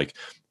about like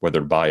whether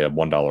to buy a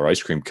 $1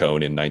 ice cream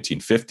cone in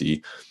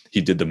 1950,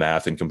 he did the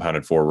math and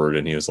compounded forward.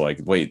 And he was like,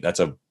 wait, that's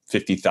a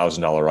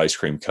 $50,000 ice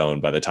cream cone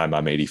by the time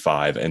I'm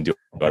 85. And do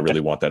I really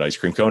want that ice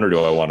cream cone, or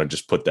do I want to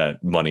just put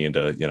that money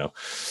into,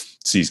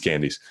 See's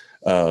candies?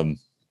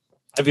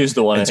 I've used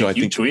the one, I think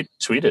you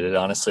tweeted it,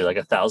 honestly, like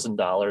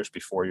 $1,000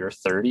 before you're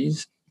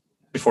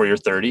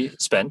 30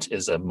 spent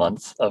is a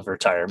month of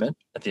retirement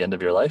at the end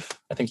of your life.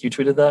 I think you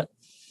tweeted that,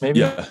 maybe.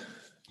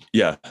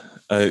 Yeah.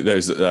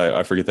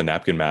 I forget the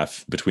napkin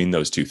math between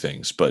those two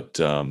things, but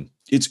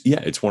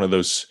it's one of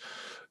those,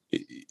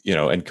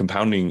 and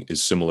compounding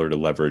is similar to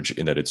leverage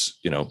in that it's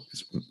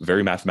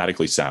very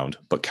mathematically sound,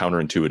 but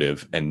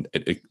counterintuitive. And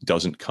it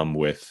doesn't come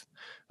with,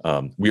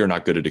 we are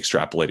not good at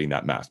extrapolating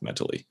that math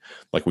mentally.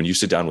 Like when you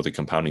sit down with a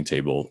compounding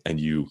table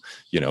and you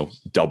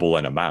double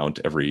an amount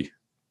every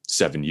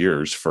 7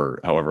 years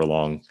for however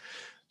long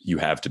you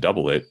have to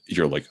double it,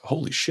 you're like,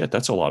 holy shit,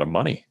 that's a lot of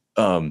money.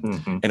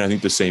 And I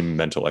think the same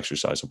mental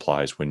exercise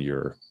applies when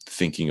you're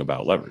thinking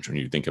about leverage. When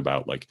you think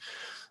about like,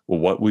 well,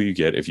 what will you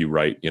get if you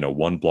write,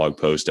 one blog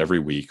post every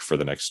week for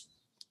the next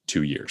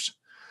 2 years?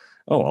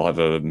 Oh, I'll have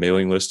a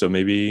mailing list of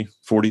maybe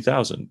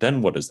 40,000.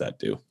 Then what does that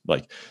do?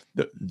 Like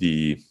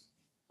the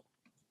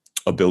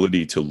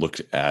ability to look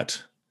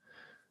at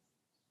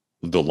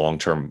the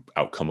long-term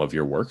outcome of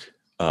your work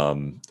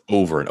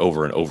over and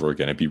over and over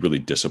again, and be really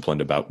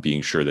disciplined about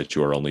being sure that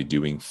you are only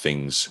doing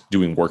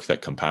work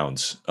that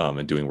compounds,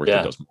 and doing work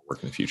that does more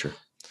work in the future.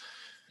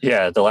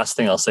 Yeah. The last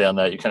thing I'll say on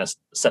that, you kind of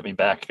set me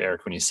back,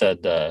 Eric, when you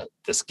said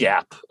this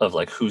gap of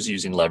like who's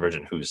using leverage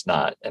and who's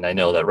not. And I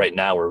know that right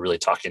now we're really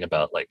talking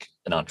about like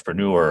an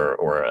entrepreneur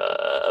or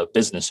a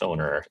business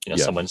owner,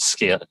 someone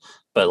scale.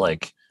 But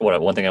like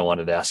one thing I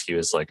wanted to ask you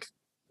is like,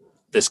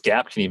 this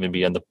gap can even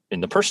be in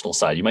the personal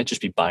side. You might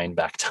just be buying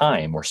back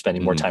time or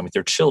spending more time with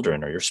your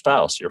children or your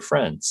spouse, your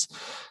friends.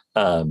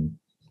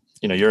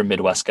 You're a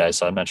Midwest guy,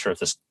 so I'm not sure if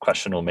this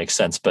question will make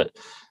sense, but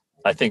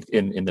I think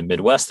in the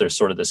Midwest, there's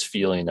sort of this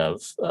feeling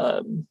of,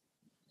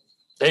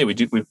 hey, we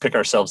pick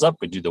ourselves up,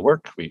 we do the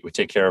work, we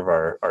take care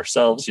of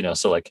ourselves,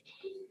 so like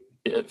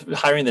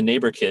hiring the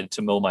neighbor kid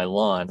to mow my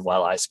lawn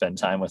while I spend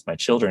time with my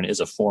children is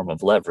a form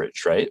of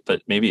leverage, right?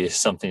 But maybe it's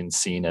something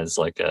seen as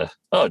like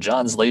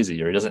John's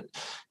lazy, or he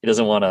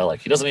doesn't want to,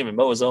 like, he doesn't even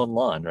mow his own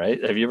lawn,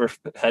 right? Have you ever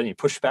had any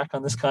pushback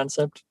on this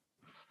concept?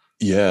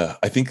 Yeah,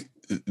 I think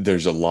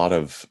there's a lot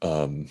of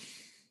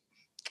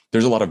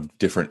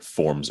different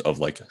forms of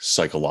like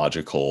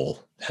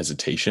psychological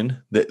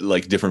hesitation that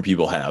like different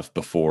people have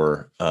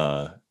before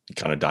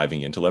kind of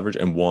diving into leverage.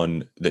 And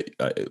one that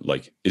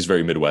like is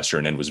very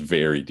Midwestern and was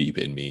very deep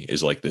in me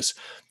is like this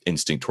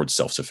instinct towards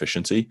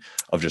self-sufficiency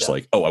of just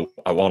like, oh,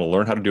 I want to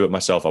learn how to do it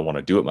myself. I want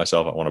to do it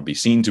myself. I want to be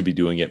seen to be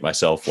doing it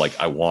myself. Like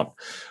I want,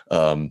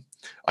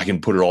 I can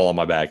put it all on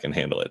my back and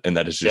handle it. And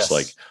that is just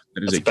like,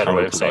 that is a better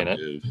way of saying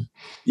it.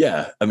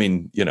 Yeah. I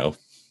mean,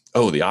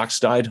 oh, the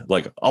ox died.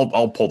 Like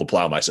I'll pull the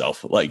plow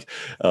myself. Like,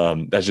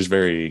 that's just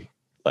very,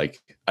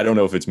 like, I don't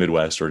know if it's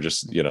Midwest or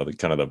just, the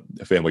kind of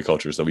the family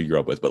cultures that we grew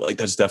up with, but like,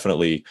 that's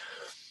definitely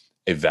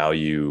a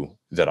value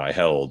that I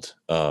held,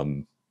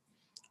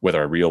 whether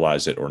I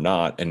realize it or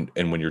not. And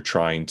when you're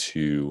trying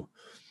to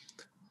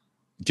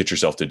get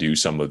yourself to take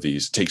some of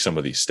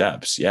these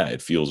steps, yeah,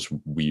 it feels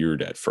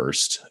weird at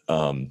first.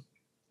 And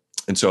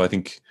so I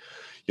think,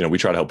 we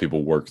try to help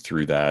people work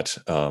through that.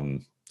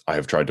 I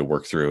have tried to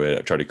work through it.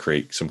 I've tried to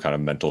create some kind of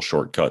mental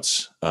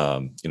shortcuts.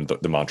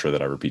 The mantra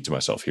that I repeat to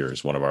myself here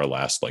is one of our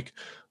last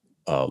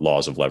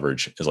laws of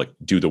leverage is like,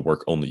 do the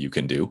work only you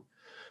can do.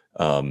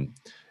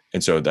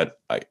 And so that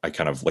I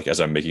kind of like,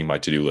 as I'm making my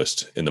to-do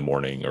list in the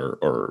morning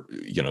or,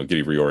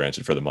 getting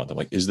reoriented for the month, I'm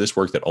like, is this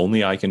work that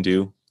only I can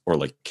do? Or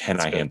like, can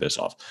I hand this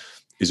off?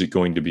 Is it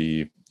going to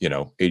be,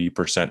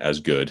 80% as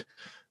good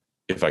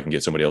if I can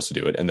get somebody else to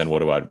do it? And then what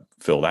do I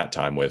fill that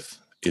time with?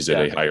 Is it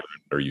a higher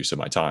or use of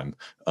my time,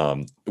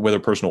 whether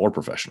personal or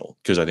professional?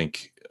 Because I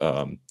think,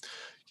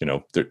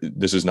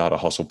 this is not a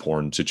hustle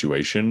porn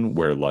situation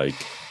where like,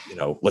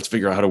 let's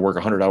figure out how to work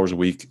 100 hours a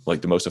week,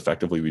 like the most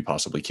effectively we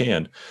possibly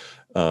can.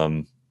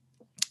 And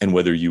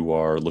whether you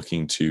are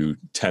looking to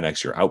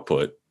 10x your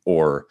output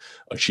or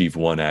achieve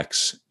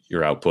 1x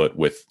your output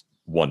with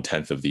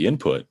 1/10 of the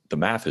input, the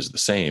math is the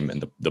same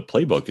and the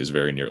playbook is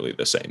very nearly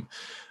the same.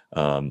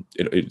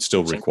 It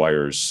still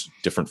requires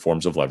different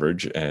forms of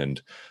leverage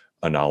and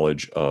a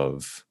knowledge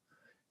of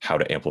how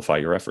to amplify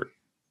your effort.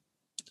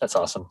 That's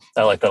awesome.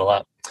 I like that a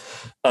lot.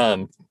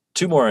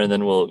 Two more, and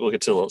then we'll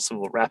get to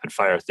some rapid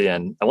fire at the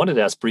end. I wanted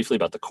to ask briefly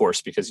about the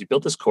course because you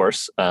built this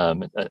course, I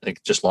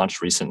think just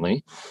launched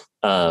recently,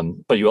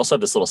 but you also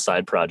have this little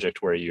side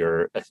project where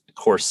you're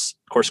course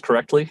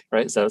correctly,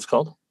 right? Is that what it's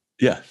called?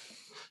 Yeah.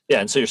 Yeah,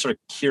 and so you're sort of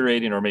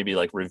curating or maybe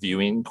like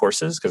reviewing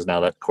courses because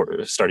now that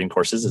starting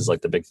courses is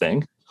like the big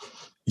thing.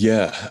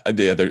 Yeah,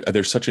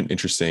 there's such an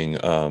interesting.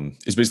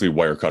 It's basically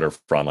Wirecutter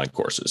for online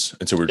courses,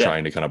 and so we're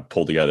trying to kind of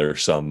pull together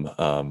some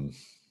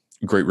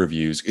great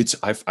reviews.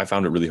 I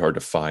found it really hard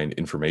to find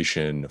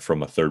information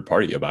from a third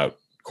party about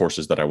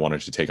courses that I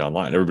wanted to take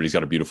online. Everybody's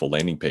got a beautiful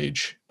landing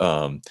page,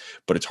 but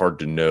it's hard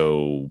to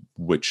know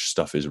which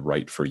stuff is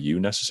right for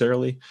you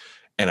necessarily.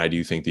 And I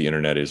do think the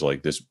internet is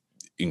like this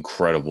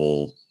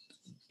incredible,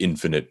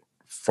 infinite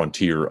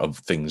frontier of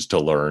things to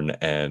learn,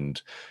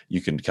 and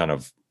you can kind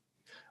of.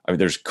 I mean,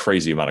 there's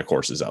crazy amount of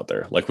courses out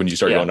there. Like when you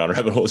start going down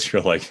rabbit holes,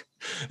 you're like,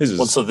 this is.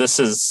 Well, so this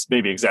is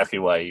maybe exactly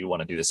why you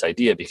want to do this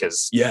idea,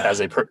 because as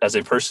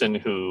a person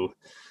who,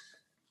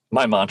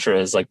 my mantra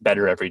is like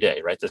better every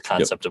day, right? The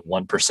concept of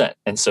 1%.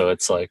 And so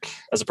it's like,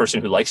 as a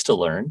person who likes to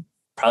learn,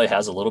 probably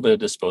has a little bit of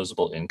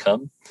disposable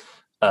income,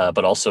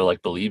 but also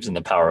like believes in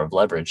the power of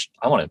leverage.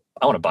 I want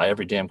to buy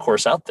every damn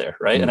course out there,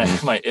 right? Mm-hmm.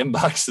 And my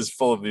inbox is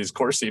full of these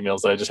course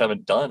emails that I just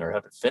haven't done or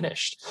haven't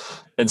finished.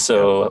 And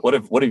so, what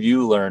have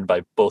you learned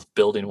by both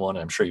building one?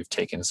 And I'm sure you've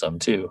taken some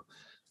too.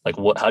 Like,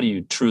 how do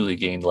you truly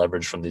gain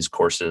leverage from these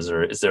courses,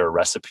 or is there a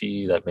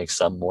recipe that makes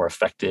some more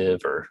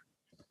effective, or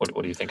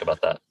what do you think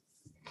about that?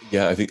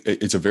 Yeah, I think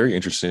it's a very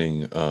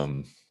interesting.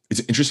 It's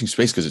an interesting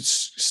space because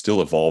it's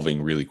still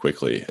evolving really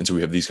quickly. And so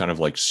we have these kind of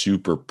like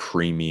super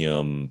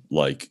premium,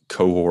 like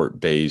cohort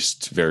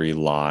based, very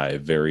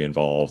live, very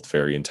involved,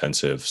 very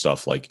intensive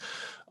stuff like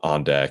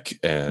On Deck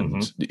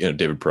and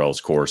David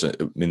Perel's course. I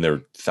mean,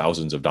 they're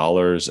thousands of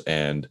dollars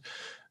and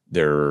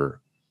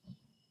they're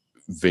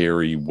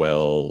very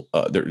well,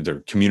 they're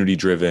community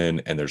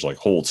driven and there's like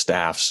whole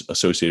staffs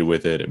associated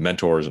with it and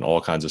mentors and all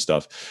kinds of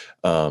stuff.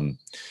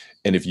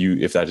 And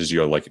if that is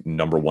your like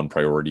number one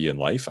priority in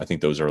life, I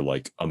think those are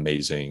like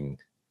amazing.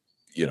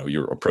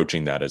 You're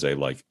approaching that as a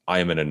like, I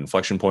am at an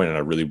inflection point and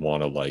I really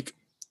want to like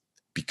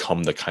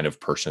become the kind of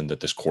person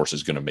that this course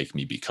is going to make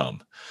me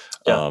become.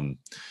 Yeah.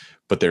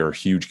 But there are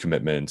huge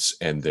commitments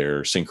and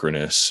they're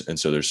synchronous. And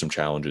so there's some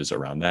challenges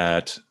around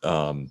that.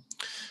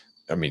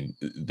 I mean,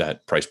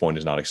 that price point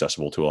is not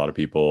accessible to a lot of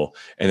people.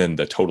 And then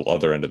the total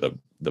other end of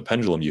the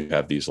pendulum, you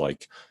have these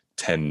like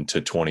 $10 to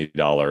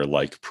 $20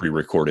 like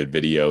pre-recorded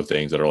video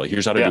things that are like,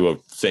 here's how to do a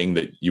thing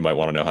that you might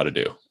want to know how to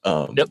do.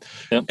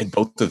 And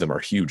both of them are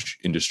huge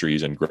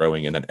industries and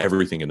growing. And then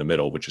everything in the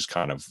middle, which is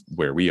kind of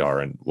where we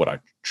are. And what I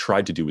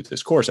tried to do with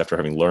this course, after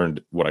having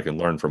learned what I can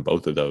learn from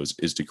both of those,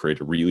 is to create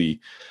a really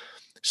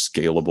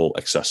scalable,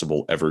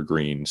 accessible,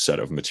 evergreen set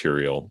of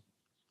material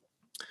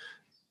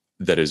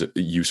that is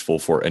useful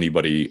for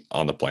anybody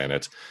on the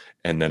planet.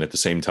 And then at the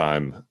same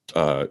time,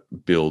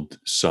 build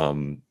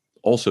some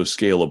also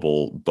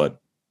scalable,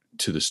 but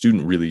to the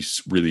student, really,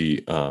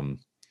 really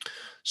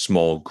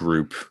small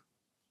group,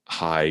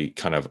 high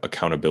kind of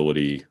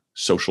accountability,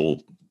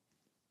 social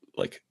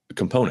like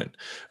component,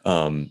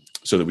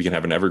 so that we can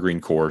have an evergreen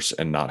course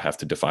and not have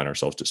to define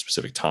ourselves to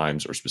specific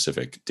times or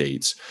specific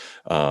dates,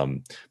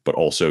 but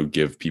also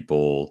give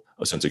people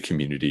a sense of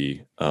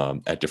community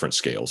at different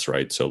scales,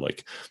 right? So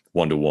like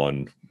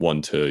 1-to-1,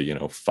 1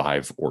 to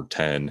 5 or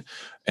 10,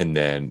 and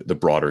then the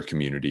broader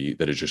community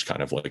that is just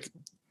kind of like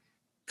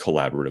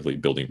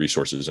collaboratively building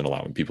resources and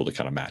allowing people to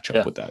kind of match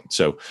up with that.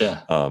 So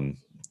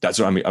that's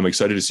what I'm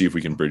excited to see if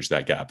we can bridge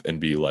that gap and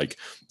be like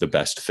the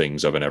best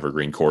things of an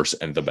evergreen course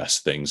and the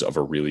best things of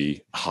a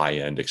really high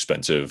end,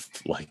 expensive,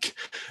 like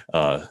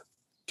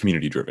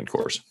community driven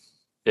course.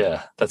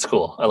 Yeah, that's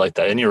cool. I like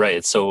that. And you're right.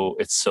 It's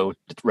so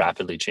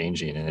rapidly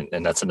changing.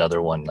 And that's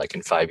another one, like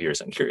in 5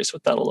 years, I'm curious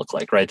what that'll look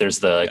like, right? There's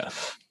the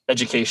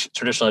education,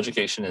 traditional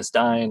education is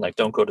dying. Like,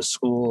 don't go to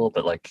school,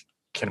 but like,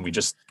 can we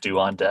just do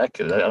On Deck?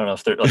 I don't know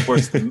if they're like,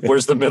 where's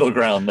the middle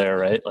ground there,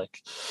 right?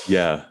 Like,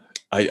 yeah,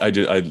 I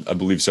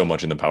believe so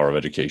much in the power of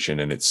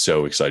education, and it's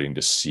so exciting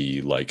to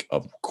see like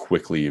a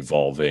quickly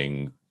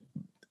evolving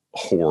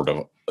horde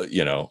of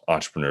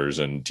entrepreneurs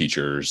and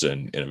teachers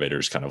and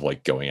innovators kind of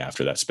like going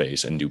after that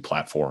space and new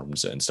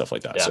platforms and stuff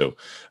like that. Yeah. So,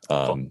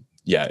 Cool.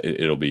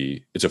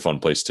 it's a fun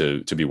place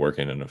to be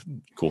working and a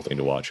cool thing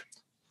to watch.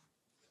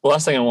 Well,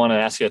 last thing I want to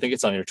ask you, I think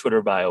it's on your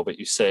Twitter bio, but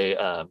you say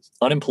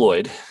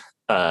unemployed,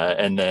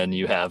 and then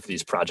you have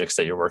these projects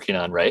that you're working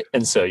on, right?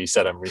 And so you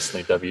said I'm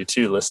recently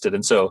W-2 listed.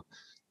 And so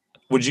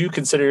would you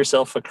consider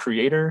yourself a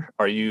creator?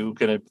 Are you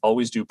going to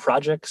always do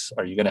projects?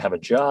 Are you going to have a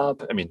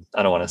job? I mean,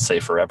 I don't want to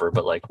say forever,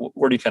 but like,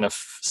 where do you kind of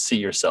see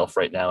yourself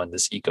right now in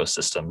this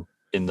ecosystem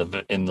in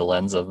the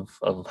lens of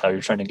how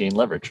you're trying to gain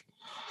leverage?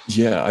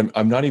 Yeah,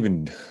 I'm not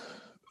even,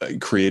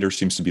 creator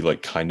seems to be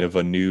like kind of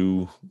a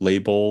new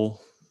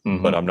label,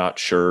 but I'm not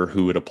sure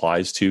who it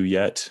applies to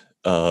yet.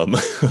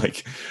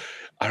 Like,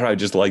 I don't know, I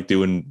just like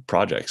doing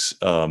projects.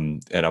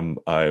 And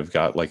I've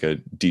got like a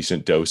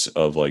decent dose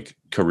of like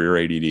career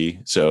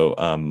ADD. So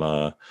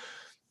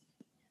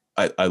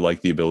I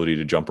like the ability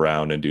to jump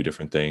around and do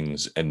different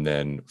things and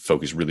then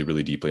focus really,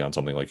 really deeply on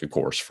something like a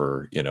course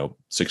for,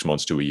 6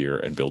 months to a year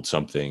and build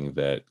something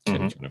that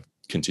can kind of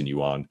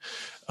continue on.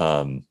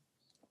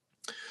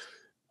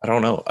 I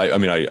don't know. I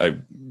mean, I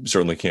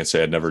certainly can't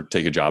say I'd never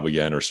take a job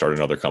again or start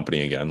another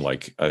company again.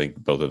 Like, I think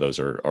both of those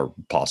are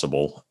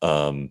possible.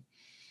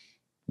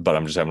 But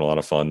I'm just having a lot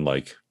of fun,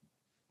 like,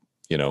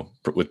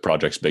 with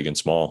projects big and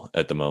small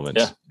at the moment.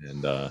 Yeah.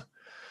 And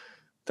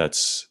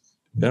that's,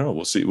 I don't know.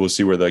 We'll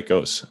see where that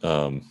goes.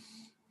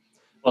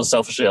 Well,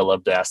 selfishly, I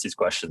love to ask these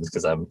questions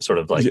because I'm sort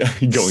of like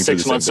going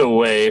 6 months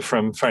away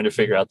from trying to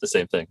figure out the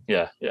same thing.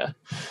 Yeah.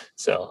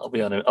 So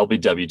I'll be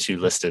W-2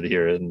 listed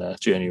here in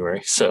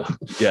January. So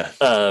yeah.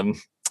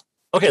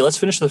 Okay, let's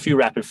finish with a few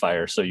rapid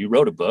fire. So you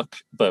wrote a book,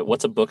 but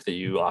what's a book that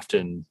you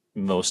often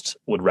most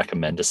would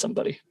recommend to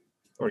somebody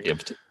or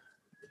give to?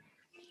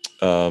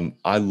 I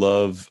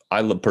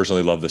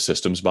personally love the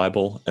Systems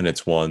Bible, and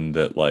it's one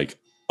that like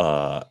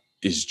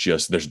is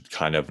just, there's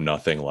kind of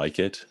nothing like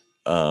it.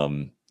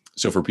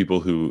 So for people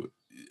who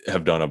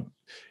have done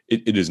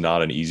it is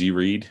not an easy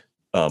read,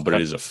 but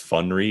it is a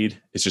fun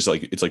read. It's just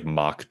like, it's like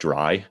mock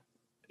dry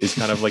is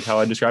kind of like how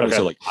I describe it.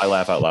 So like, I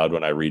laugh out loud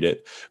when I read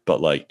it,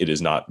 but like, it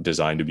is not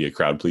designed to be a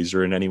crowd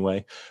pleaser in any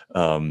way.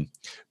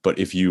 But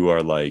if you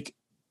are like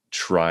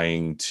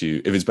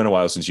if it's been a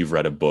while since you've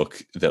read a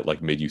book that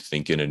like made you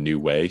think in a new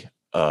way,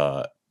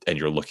 and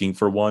you're looking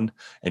for one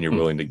and you're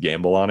willing to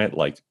gamble on it,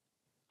 like,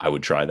 I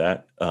would try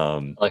that.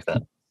 I like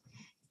that.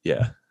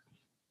 Yeah.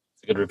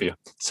 It's a good review.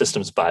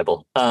 Systems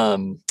Bible.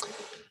 How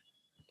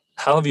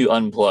have you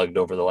unplugged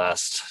over the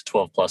last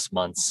 12 plus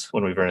months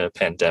when we were in a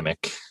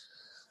pandemic?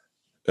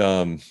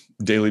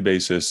 Daily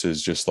basis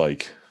is just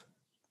like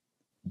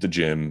the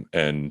gym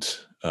and,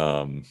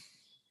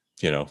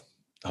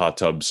 hot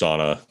tub,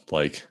 sauna,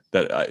 like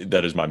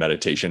that is my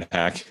meditation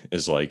hack.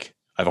 Is like,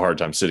 I have a hard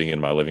time sitting in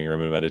my living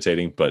room and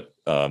meditating, but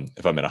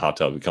if I'm in a hot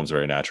tub, it comes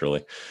very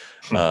naturally.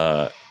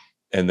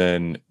 And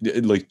then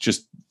like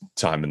just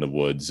time in the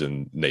woods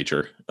and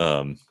nature,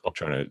 trying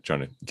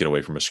to get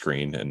away from a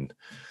screen and,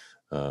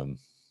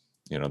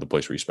 the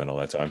place where you spend all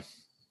that time.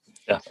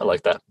 Yeah, I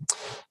like that.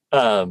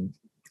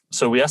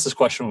 So we asked this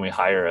question when we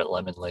hire at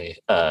Lemonly,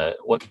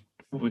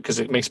 because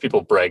it makes people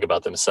brag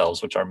about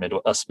themselves, which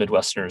us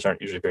Midwesterners aren't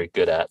usually very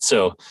good at.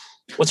 So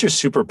what's your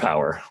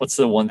superpower? What's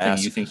the one thing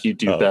you think you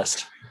do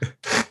best?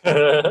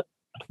 I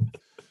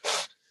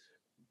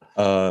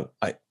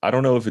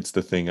don't know if it's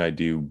the thing I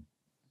do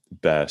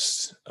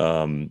best,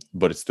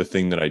 but it's the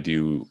thing that I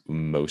do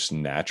most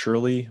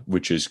naturally,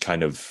 which is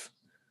kind of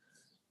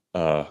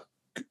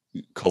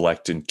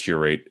collect and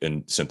curate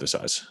and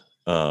synthesize.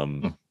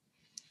 The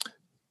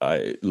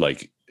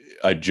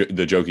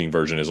joking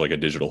version is like a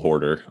digital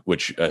hoarder,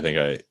 which I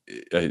think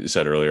I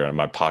said earlier, and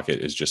my pocket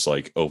is just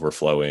like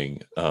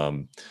overflowing.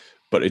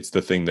 But it's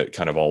the thing that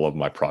kind of all of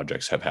my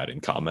projects have had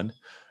in common.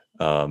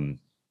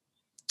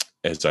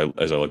 As I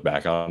look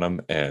back on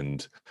them,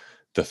 and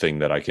the thing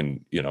that I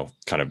can,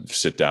 kind of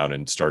sit down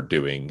and start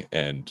doing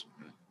and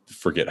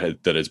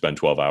forget that it's been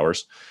 12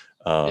 hours.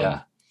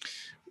 And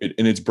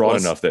it's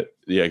broad enough that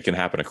it can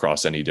happen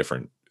across any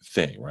different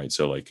thing, right?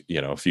 So like,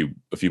 a few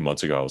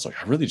months ago, I was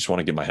like, I really just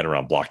want to get my head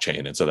around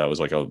blockchain. And so that was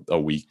like a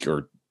week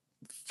or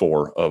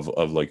 4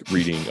 of like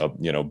reading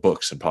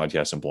books and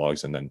podcasts and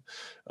blogs, and then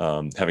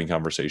having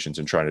conversations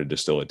and trying to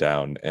distill it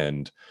down.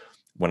 And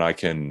when I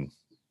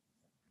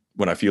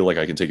feel like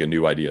I can take a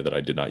new idea that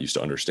I did not used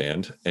to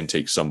understand and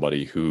take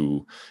somebody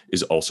who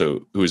is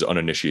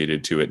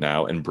uninitiated to it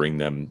now and bring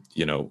them,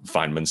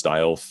 Feynman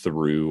style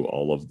through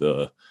all of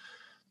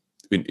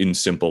in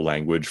simple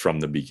language from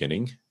the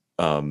beginning,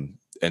 and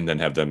then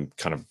have them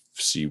kind of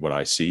see what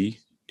I see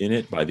in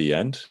it by the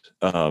end.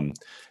 And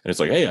it's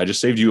like, hey, I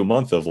just saved you a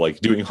month of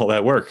like doing all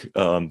that work.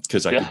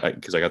 Cause I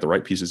got the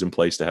right pieces in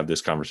place to have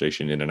this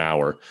conversation in an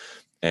hour.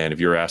 And if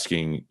you're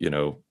asking,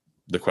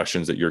 the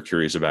questions that you're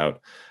curious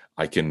about,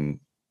 I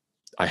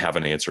have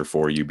an answer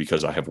for you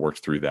because I have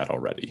worked through that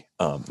already.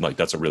 Like,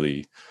 that's a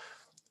really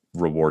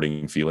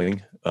rewarding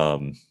feeling.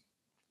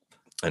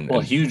 Well,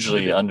 and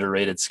hugely living.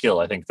 underrated skill.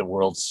 I think the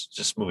world's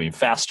just moving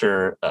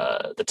faster.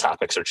 The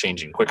topics are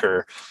changing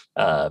quicker.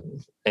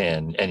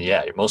 And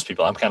yeah, most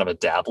people, I'm kind of a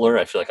dabbler.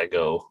 I feel like I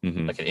go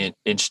Mhm. like an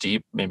inch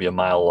deep, maybe a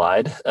mile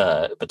wide.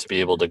 But to be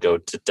able to go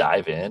to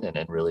dive in and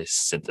then really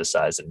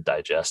synthesize and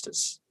digest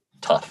is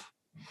tough.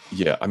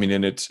 Yeah, I mean,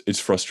 and it's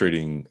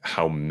frustrating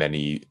how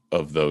many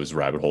of those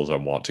rabbit holes I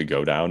want to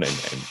go down and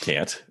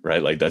can't,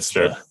 right? Like that's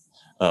Sure. the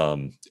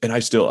and I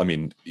still, I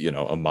mean,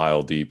 a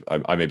mile deep,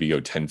 I maybe go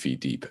 10 feet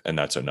deep and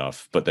that's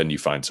enough. But then you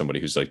find somebody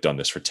who's like done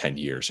this for 10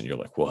 years and you're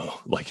like, whoa,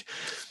 like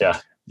Yeah.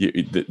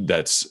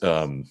 that's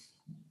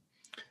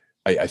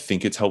I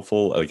think it's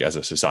helpful, like as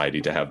a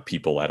society, to have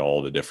people at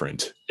all the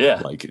different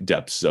Yeah. like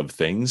depths of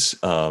things.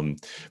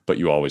 But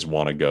you always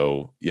want to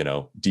go,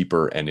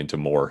 deeper and into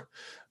more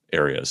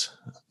areas.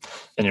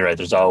 And you're right.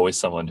 There's always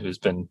someone who's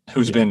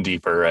been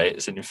deeper, right?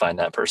 So you find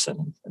that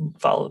person and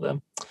follow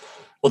them.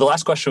 Well, the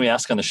last question we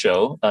ask on the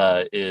show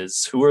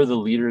is, who are the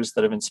leaders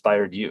that have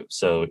inspired you?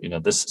 So,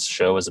 this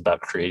show is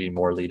about creating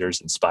more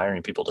leaders,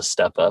 inspiring people to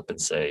step up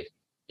and say,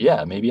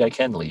 yeah, maybe I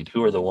can lead.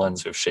 Who are the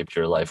ones who have shaped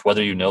your life,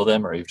 whether you know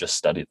them or you've just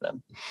studied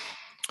them?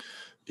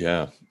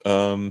 Yeah.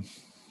 I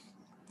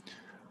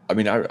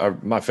mean,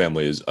 my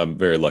family I'm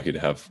very lucky to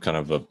have kind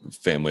of a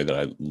family that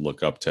I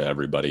look up to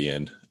everybody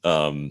in.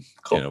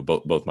 Cool.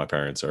 Both my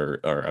parents are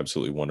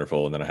absolutely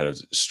wonderful. And then I had a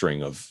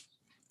string of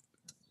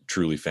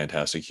truly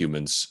fantastic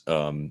humans,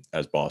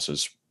 as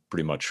bosses,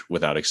 pretty much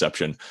without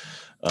exception,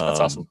 That's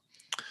um, awesome.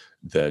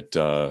 that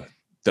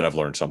I've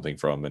learned something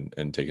from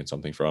and taken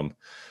something from.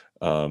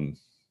 Um,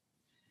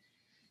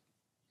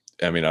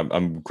 I mean,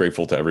 I'm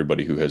grateful to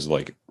everybody who has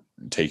like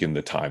taken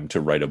the time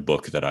to write a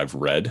book that I've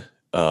read.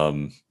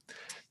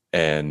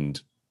 And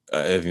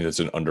I think that's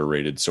an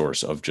underrated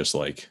source of just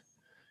like,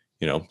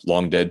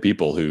 long dead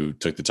people who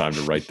took the time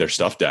to write their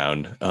stuff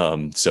down,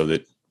 so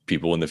that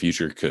people in the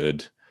future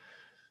could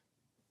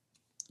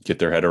get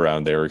their head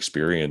around their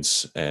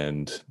experience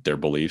and their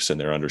beliefs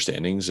and their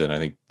understandings. And I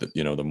think that,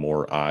 the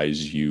more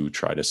eyes you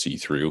try to see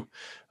through,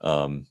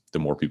 the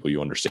more people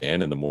you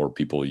understand, and the more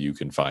people you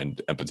can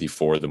find empathy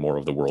for, the more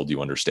of the world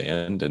you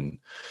understand. And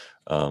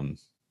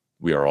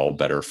we are all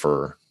better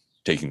for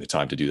taking the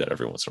time to do that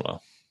every once in a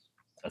while.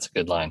 That's a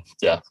good line.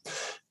 Yeah.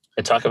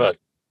 And talk about,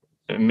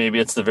 maybe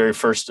it's the very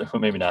first,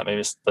 maybe not,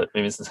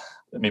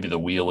 maybe the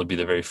wheel would be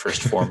the very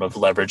first form of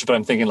leverage, but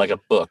I'm thinking like a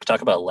book.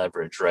 Talk about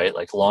leverage, right?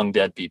 Like long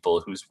dead people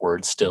whose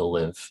words still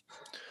live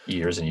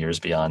years and years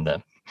beyond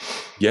them.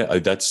 Yeah,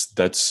 that's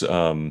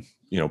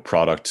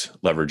product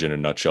leverage in a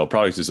nutshell.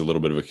 Product is a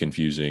little bit of a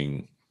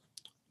confusing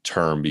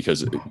term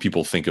because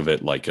people think of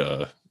it like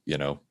a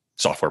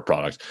software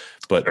product,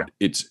 but Sure.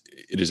 it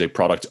is a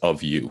product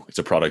of you. It's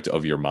a product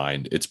of your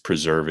mind. It's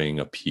preserving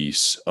a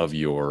piece of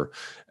your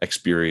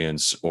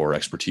experience or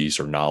expertise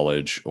or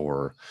knowledge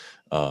or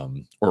a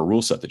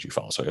rule set that you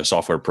follow. So a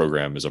software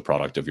program is a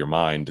product of your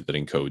mind that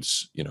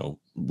encodes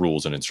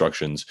rules and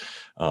instructions.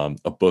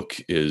 A book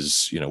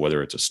is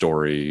whether it's a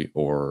story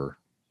or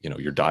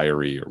your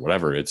diary or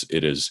whatever, it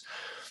is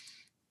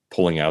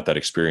pulling out that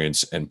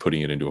experience and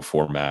putting it into a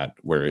format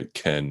where it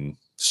can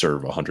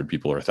serve 100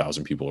 people or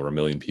 1,000 people or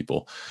 1,000,000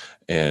 people.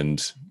 And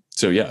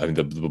so, yeah, I mean,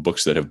 the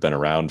books that have been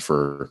around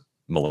for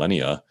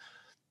millennia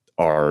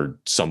are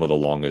some of the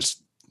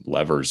longest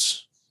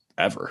levers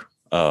ever.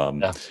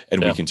 Yeah.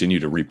 And we Yeah. continue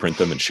to reprint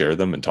them and share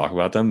them and talk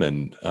about them.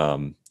 And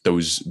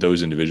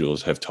those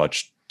individuals have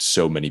touched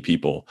so many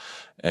people.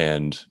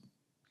 And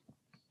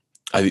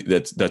I think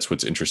that's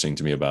what's interesting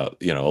to me about,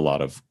 a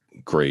lot of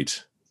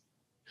great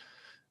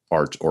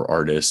art or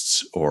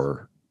artists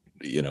or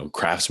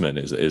craftsmen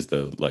is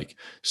the like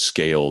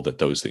scale that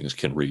those things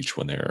can reach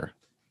when they're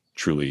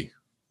truly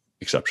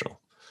exceptional.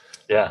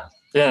 Yeah.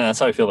 Yeah. That's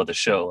how I feel about the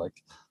show.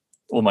 Like,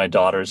 will my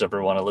daughters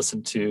ever want to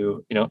listen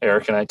to,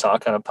 Eric and I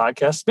talk on a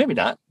podcast? Maybe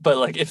not, but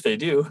like if they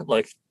do,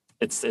 like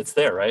it's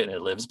there, right? And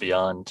it lives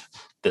beyond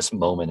this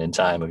moment in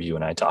time of you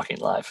and I talking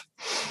live.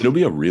 It'll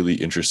be a really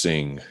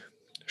interesting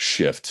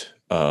shift,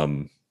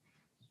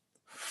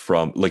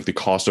 from like the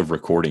cost of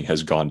recording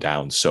has gone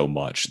down so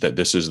much that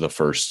this is the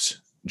first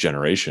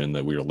generation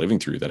that we are living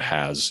through that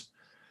has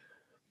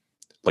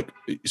like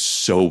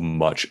so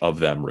much of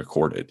them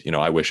recorded.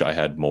 I wish I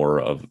had more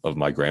of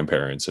my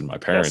grandparents and my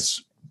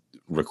parents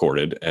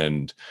recorded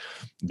and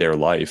their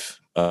life.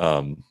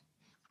 And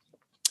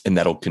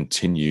that'll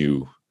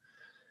continue.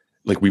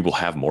 Like we will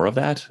have more of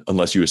that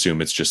unless you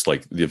assume it's just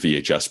like the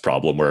VHS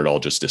problem where it all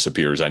just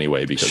disappears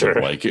anyway because of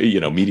like,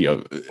 media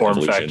Form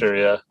evolution, factor.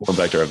 Yeah. form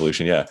factor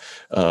evolution. Yeah.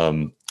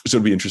 So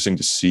it'd be interesting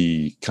to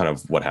see kind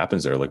of what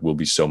happens there. Like we'll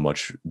be so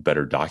much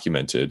better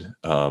documented.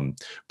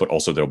 But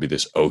also there'll be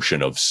this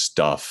ocean of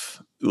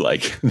stuff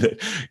like,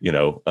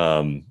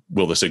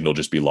 will the signal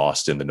just be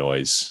lost in the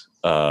noise?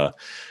 Or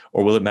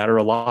will it matter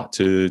a lot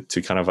to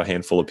kind of a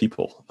handful of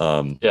people?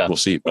 We'll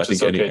see. But I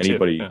think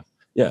anybody,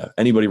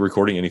 anybody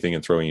recording anything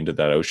and throwing into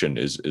that ocean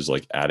is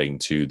like adding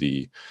to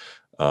the,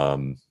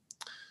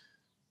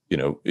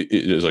 it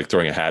is like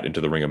throwing a hat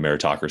into the ring of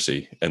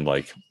meritocracy, and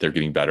like they're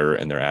getting better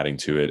and they're adding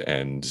to it.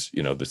 And,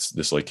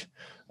 this like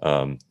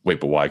Wait,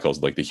 but why calls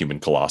it like the human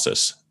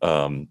colossus,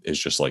 is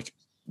just like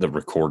the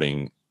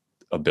recording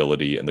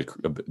ability and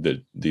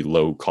the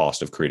low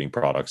cost of creating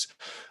products,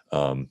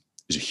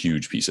 is a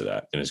huge piece of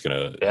that, and is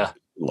going to,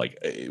 like,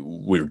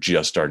 we're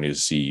just starting to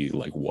see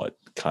like what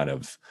kind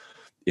of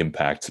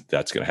impact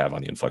that's going to have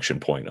on the inflection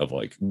point of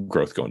like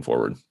growth going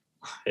forward.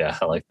 Yeah,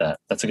 I like that.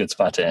 That's a good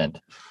spot to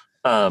end.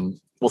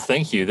 Well,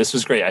 thank you. This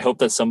was great. I hope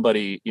that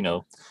somebody,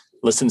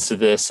 listens to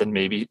this and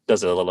maybe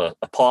does a little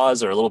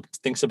pause or a little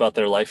thinks about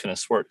their life in a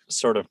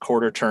sort of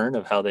quarter turn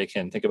of how they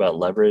can think about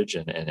leverage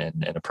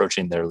and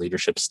approaching their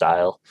leadership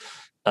style.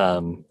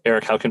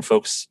 Eric, how can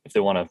folks, if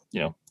they want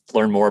to,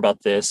 learn more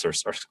about this or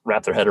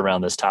wrap their head around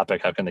this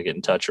topic, how can they get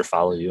in touch or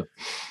follow you?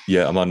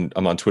 Yeah, I'm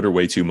on Twitter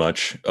way too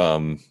much.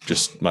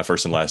 Just my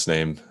first and last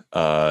name.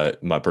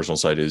 My personal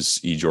site is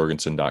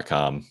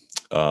ejorgenson.com.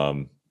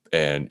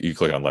 And you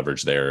click on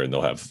leverage there and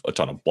they'll have a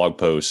ton of blog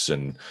posts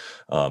and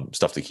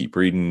stuff to keep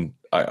reading.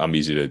 I'm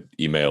easy to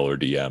email or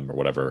DM or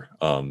whatever,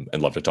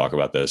 and love to talk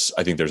about this.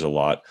 I think there's a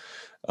lot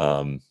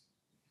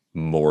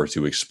more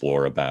to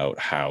explore about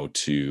how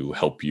to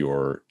help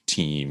your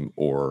team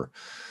or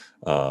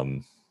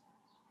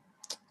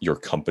your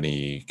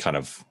company kind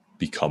of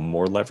become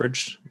more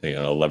leveraged. A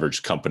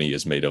leveraged company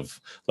is made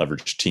of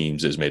leveraged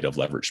teams, is made of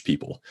leveraged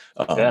people.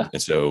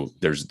 And so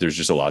there's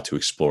just a lot to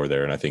explore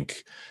there. And I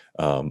think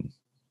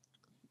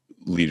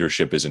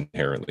leadership is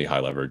inherently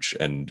high leverage.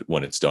 And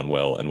when it's done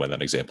well, and when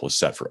that example is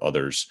set for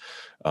others,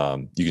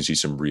 you can see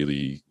some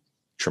really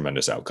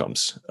tremendous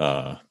outcomes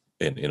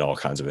in all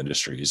kinds of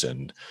industries,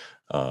 and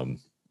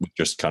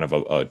just kind of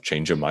a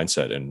change of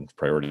mindset and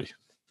priority.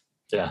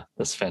 Yeah,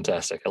 that's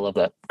fantastic. I love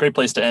that. Great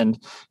place to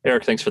end.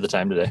 Eric, thanks for the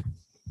time today.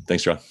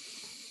 Thanks, John.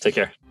 Take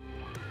care.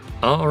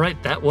 All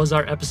right, that was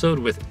our episode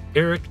with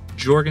Eric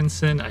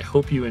Jorgenson. I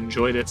hope you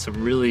enjoyed it.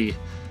 Some really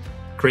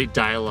great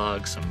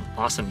dialogue, some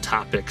awesome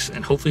topics,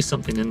 and hopefully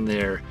something in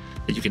there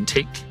that you can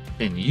take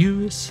and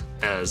use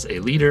as a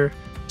leader,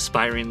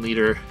 aspiring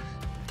leader.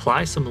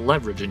 Apply some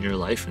leverage in your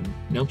life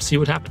and see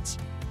what happens.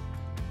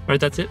 All right,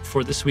 that's it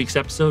for this week's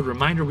episode.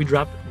 Reminder, we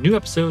drop new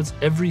episodes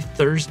every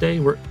Thursday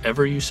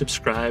wherever you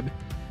subscribe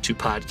to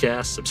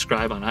podcasts.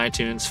 Subscribe on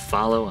iTunes,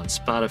 follow on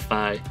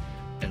Spotify,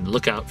 and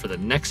look out for the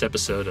next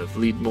episode of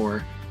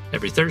Leadmore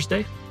every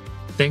Thursday.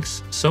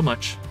 Thanks so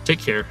much. Take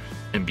care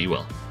and be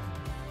well.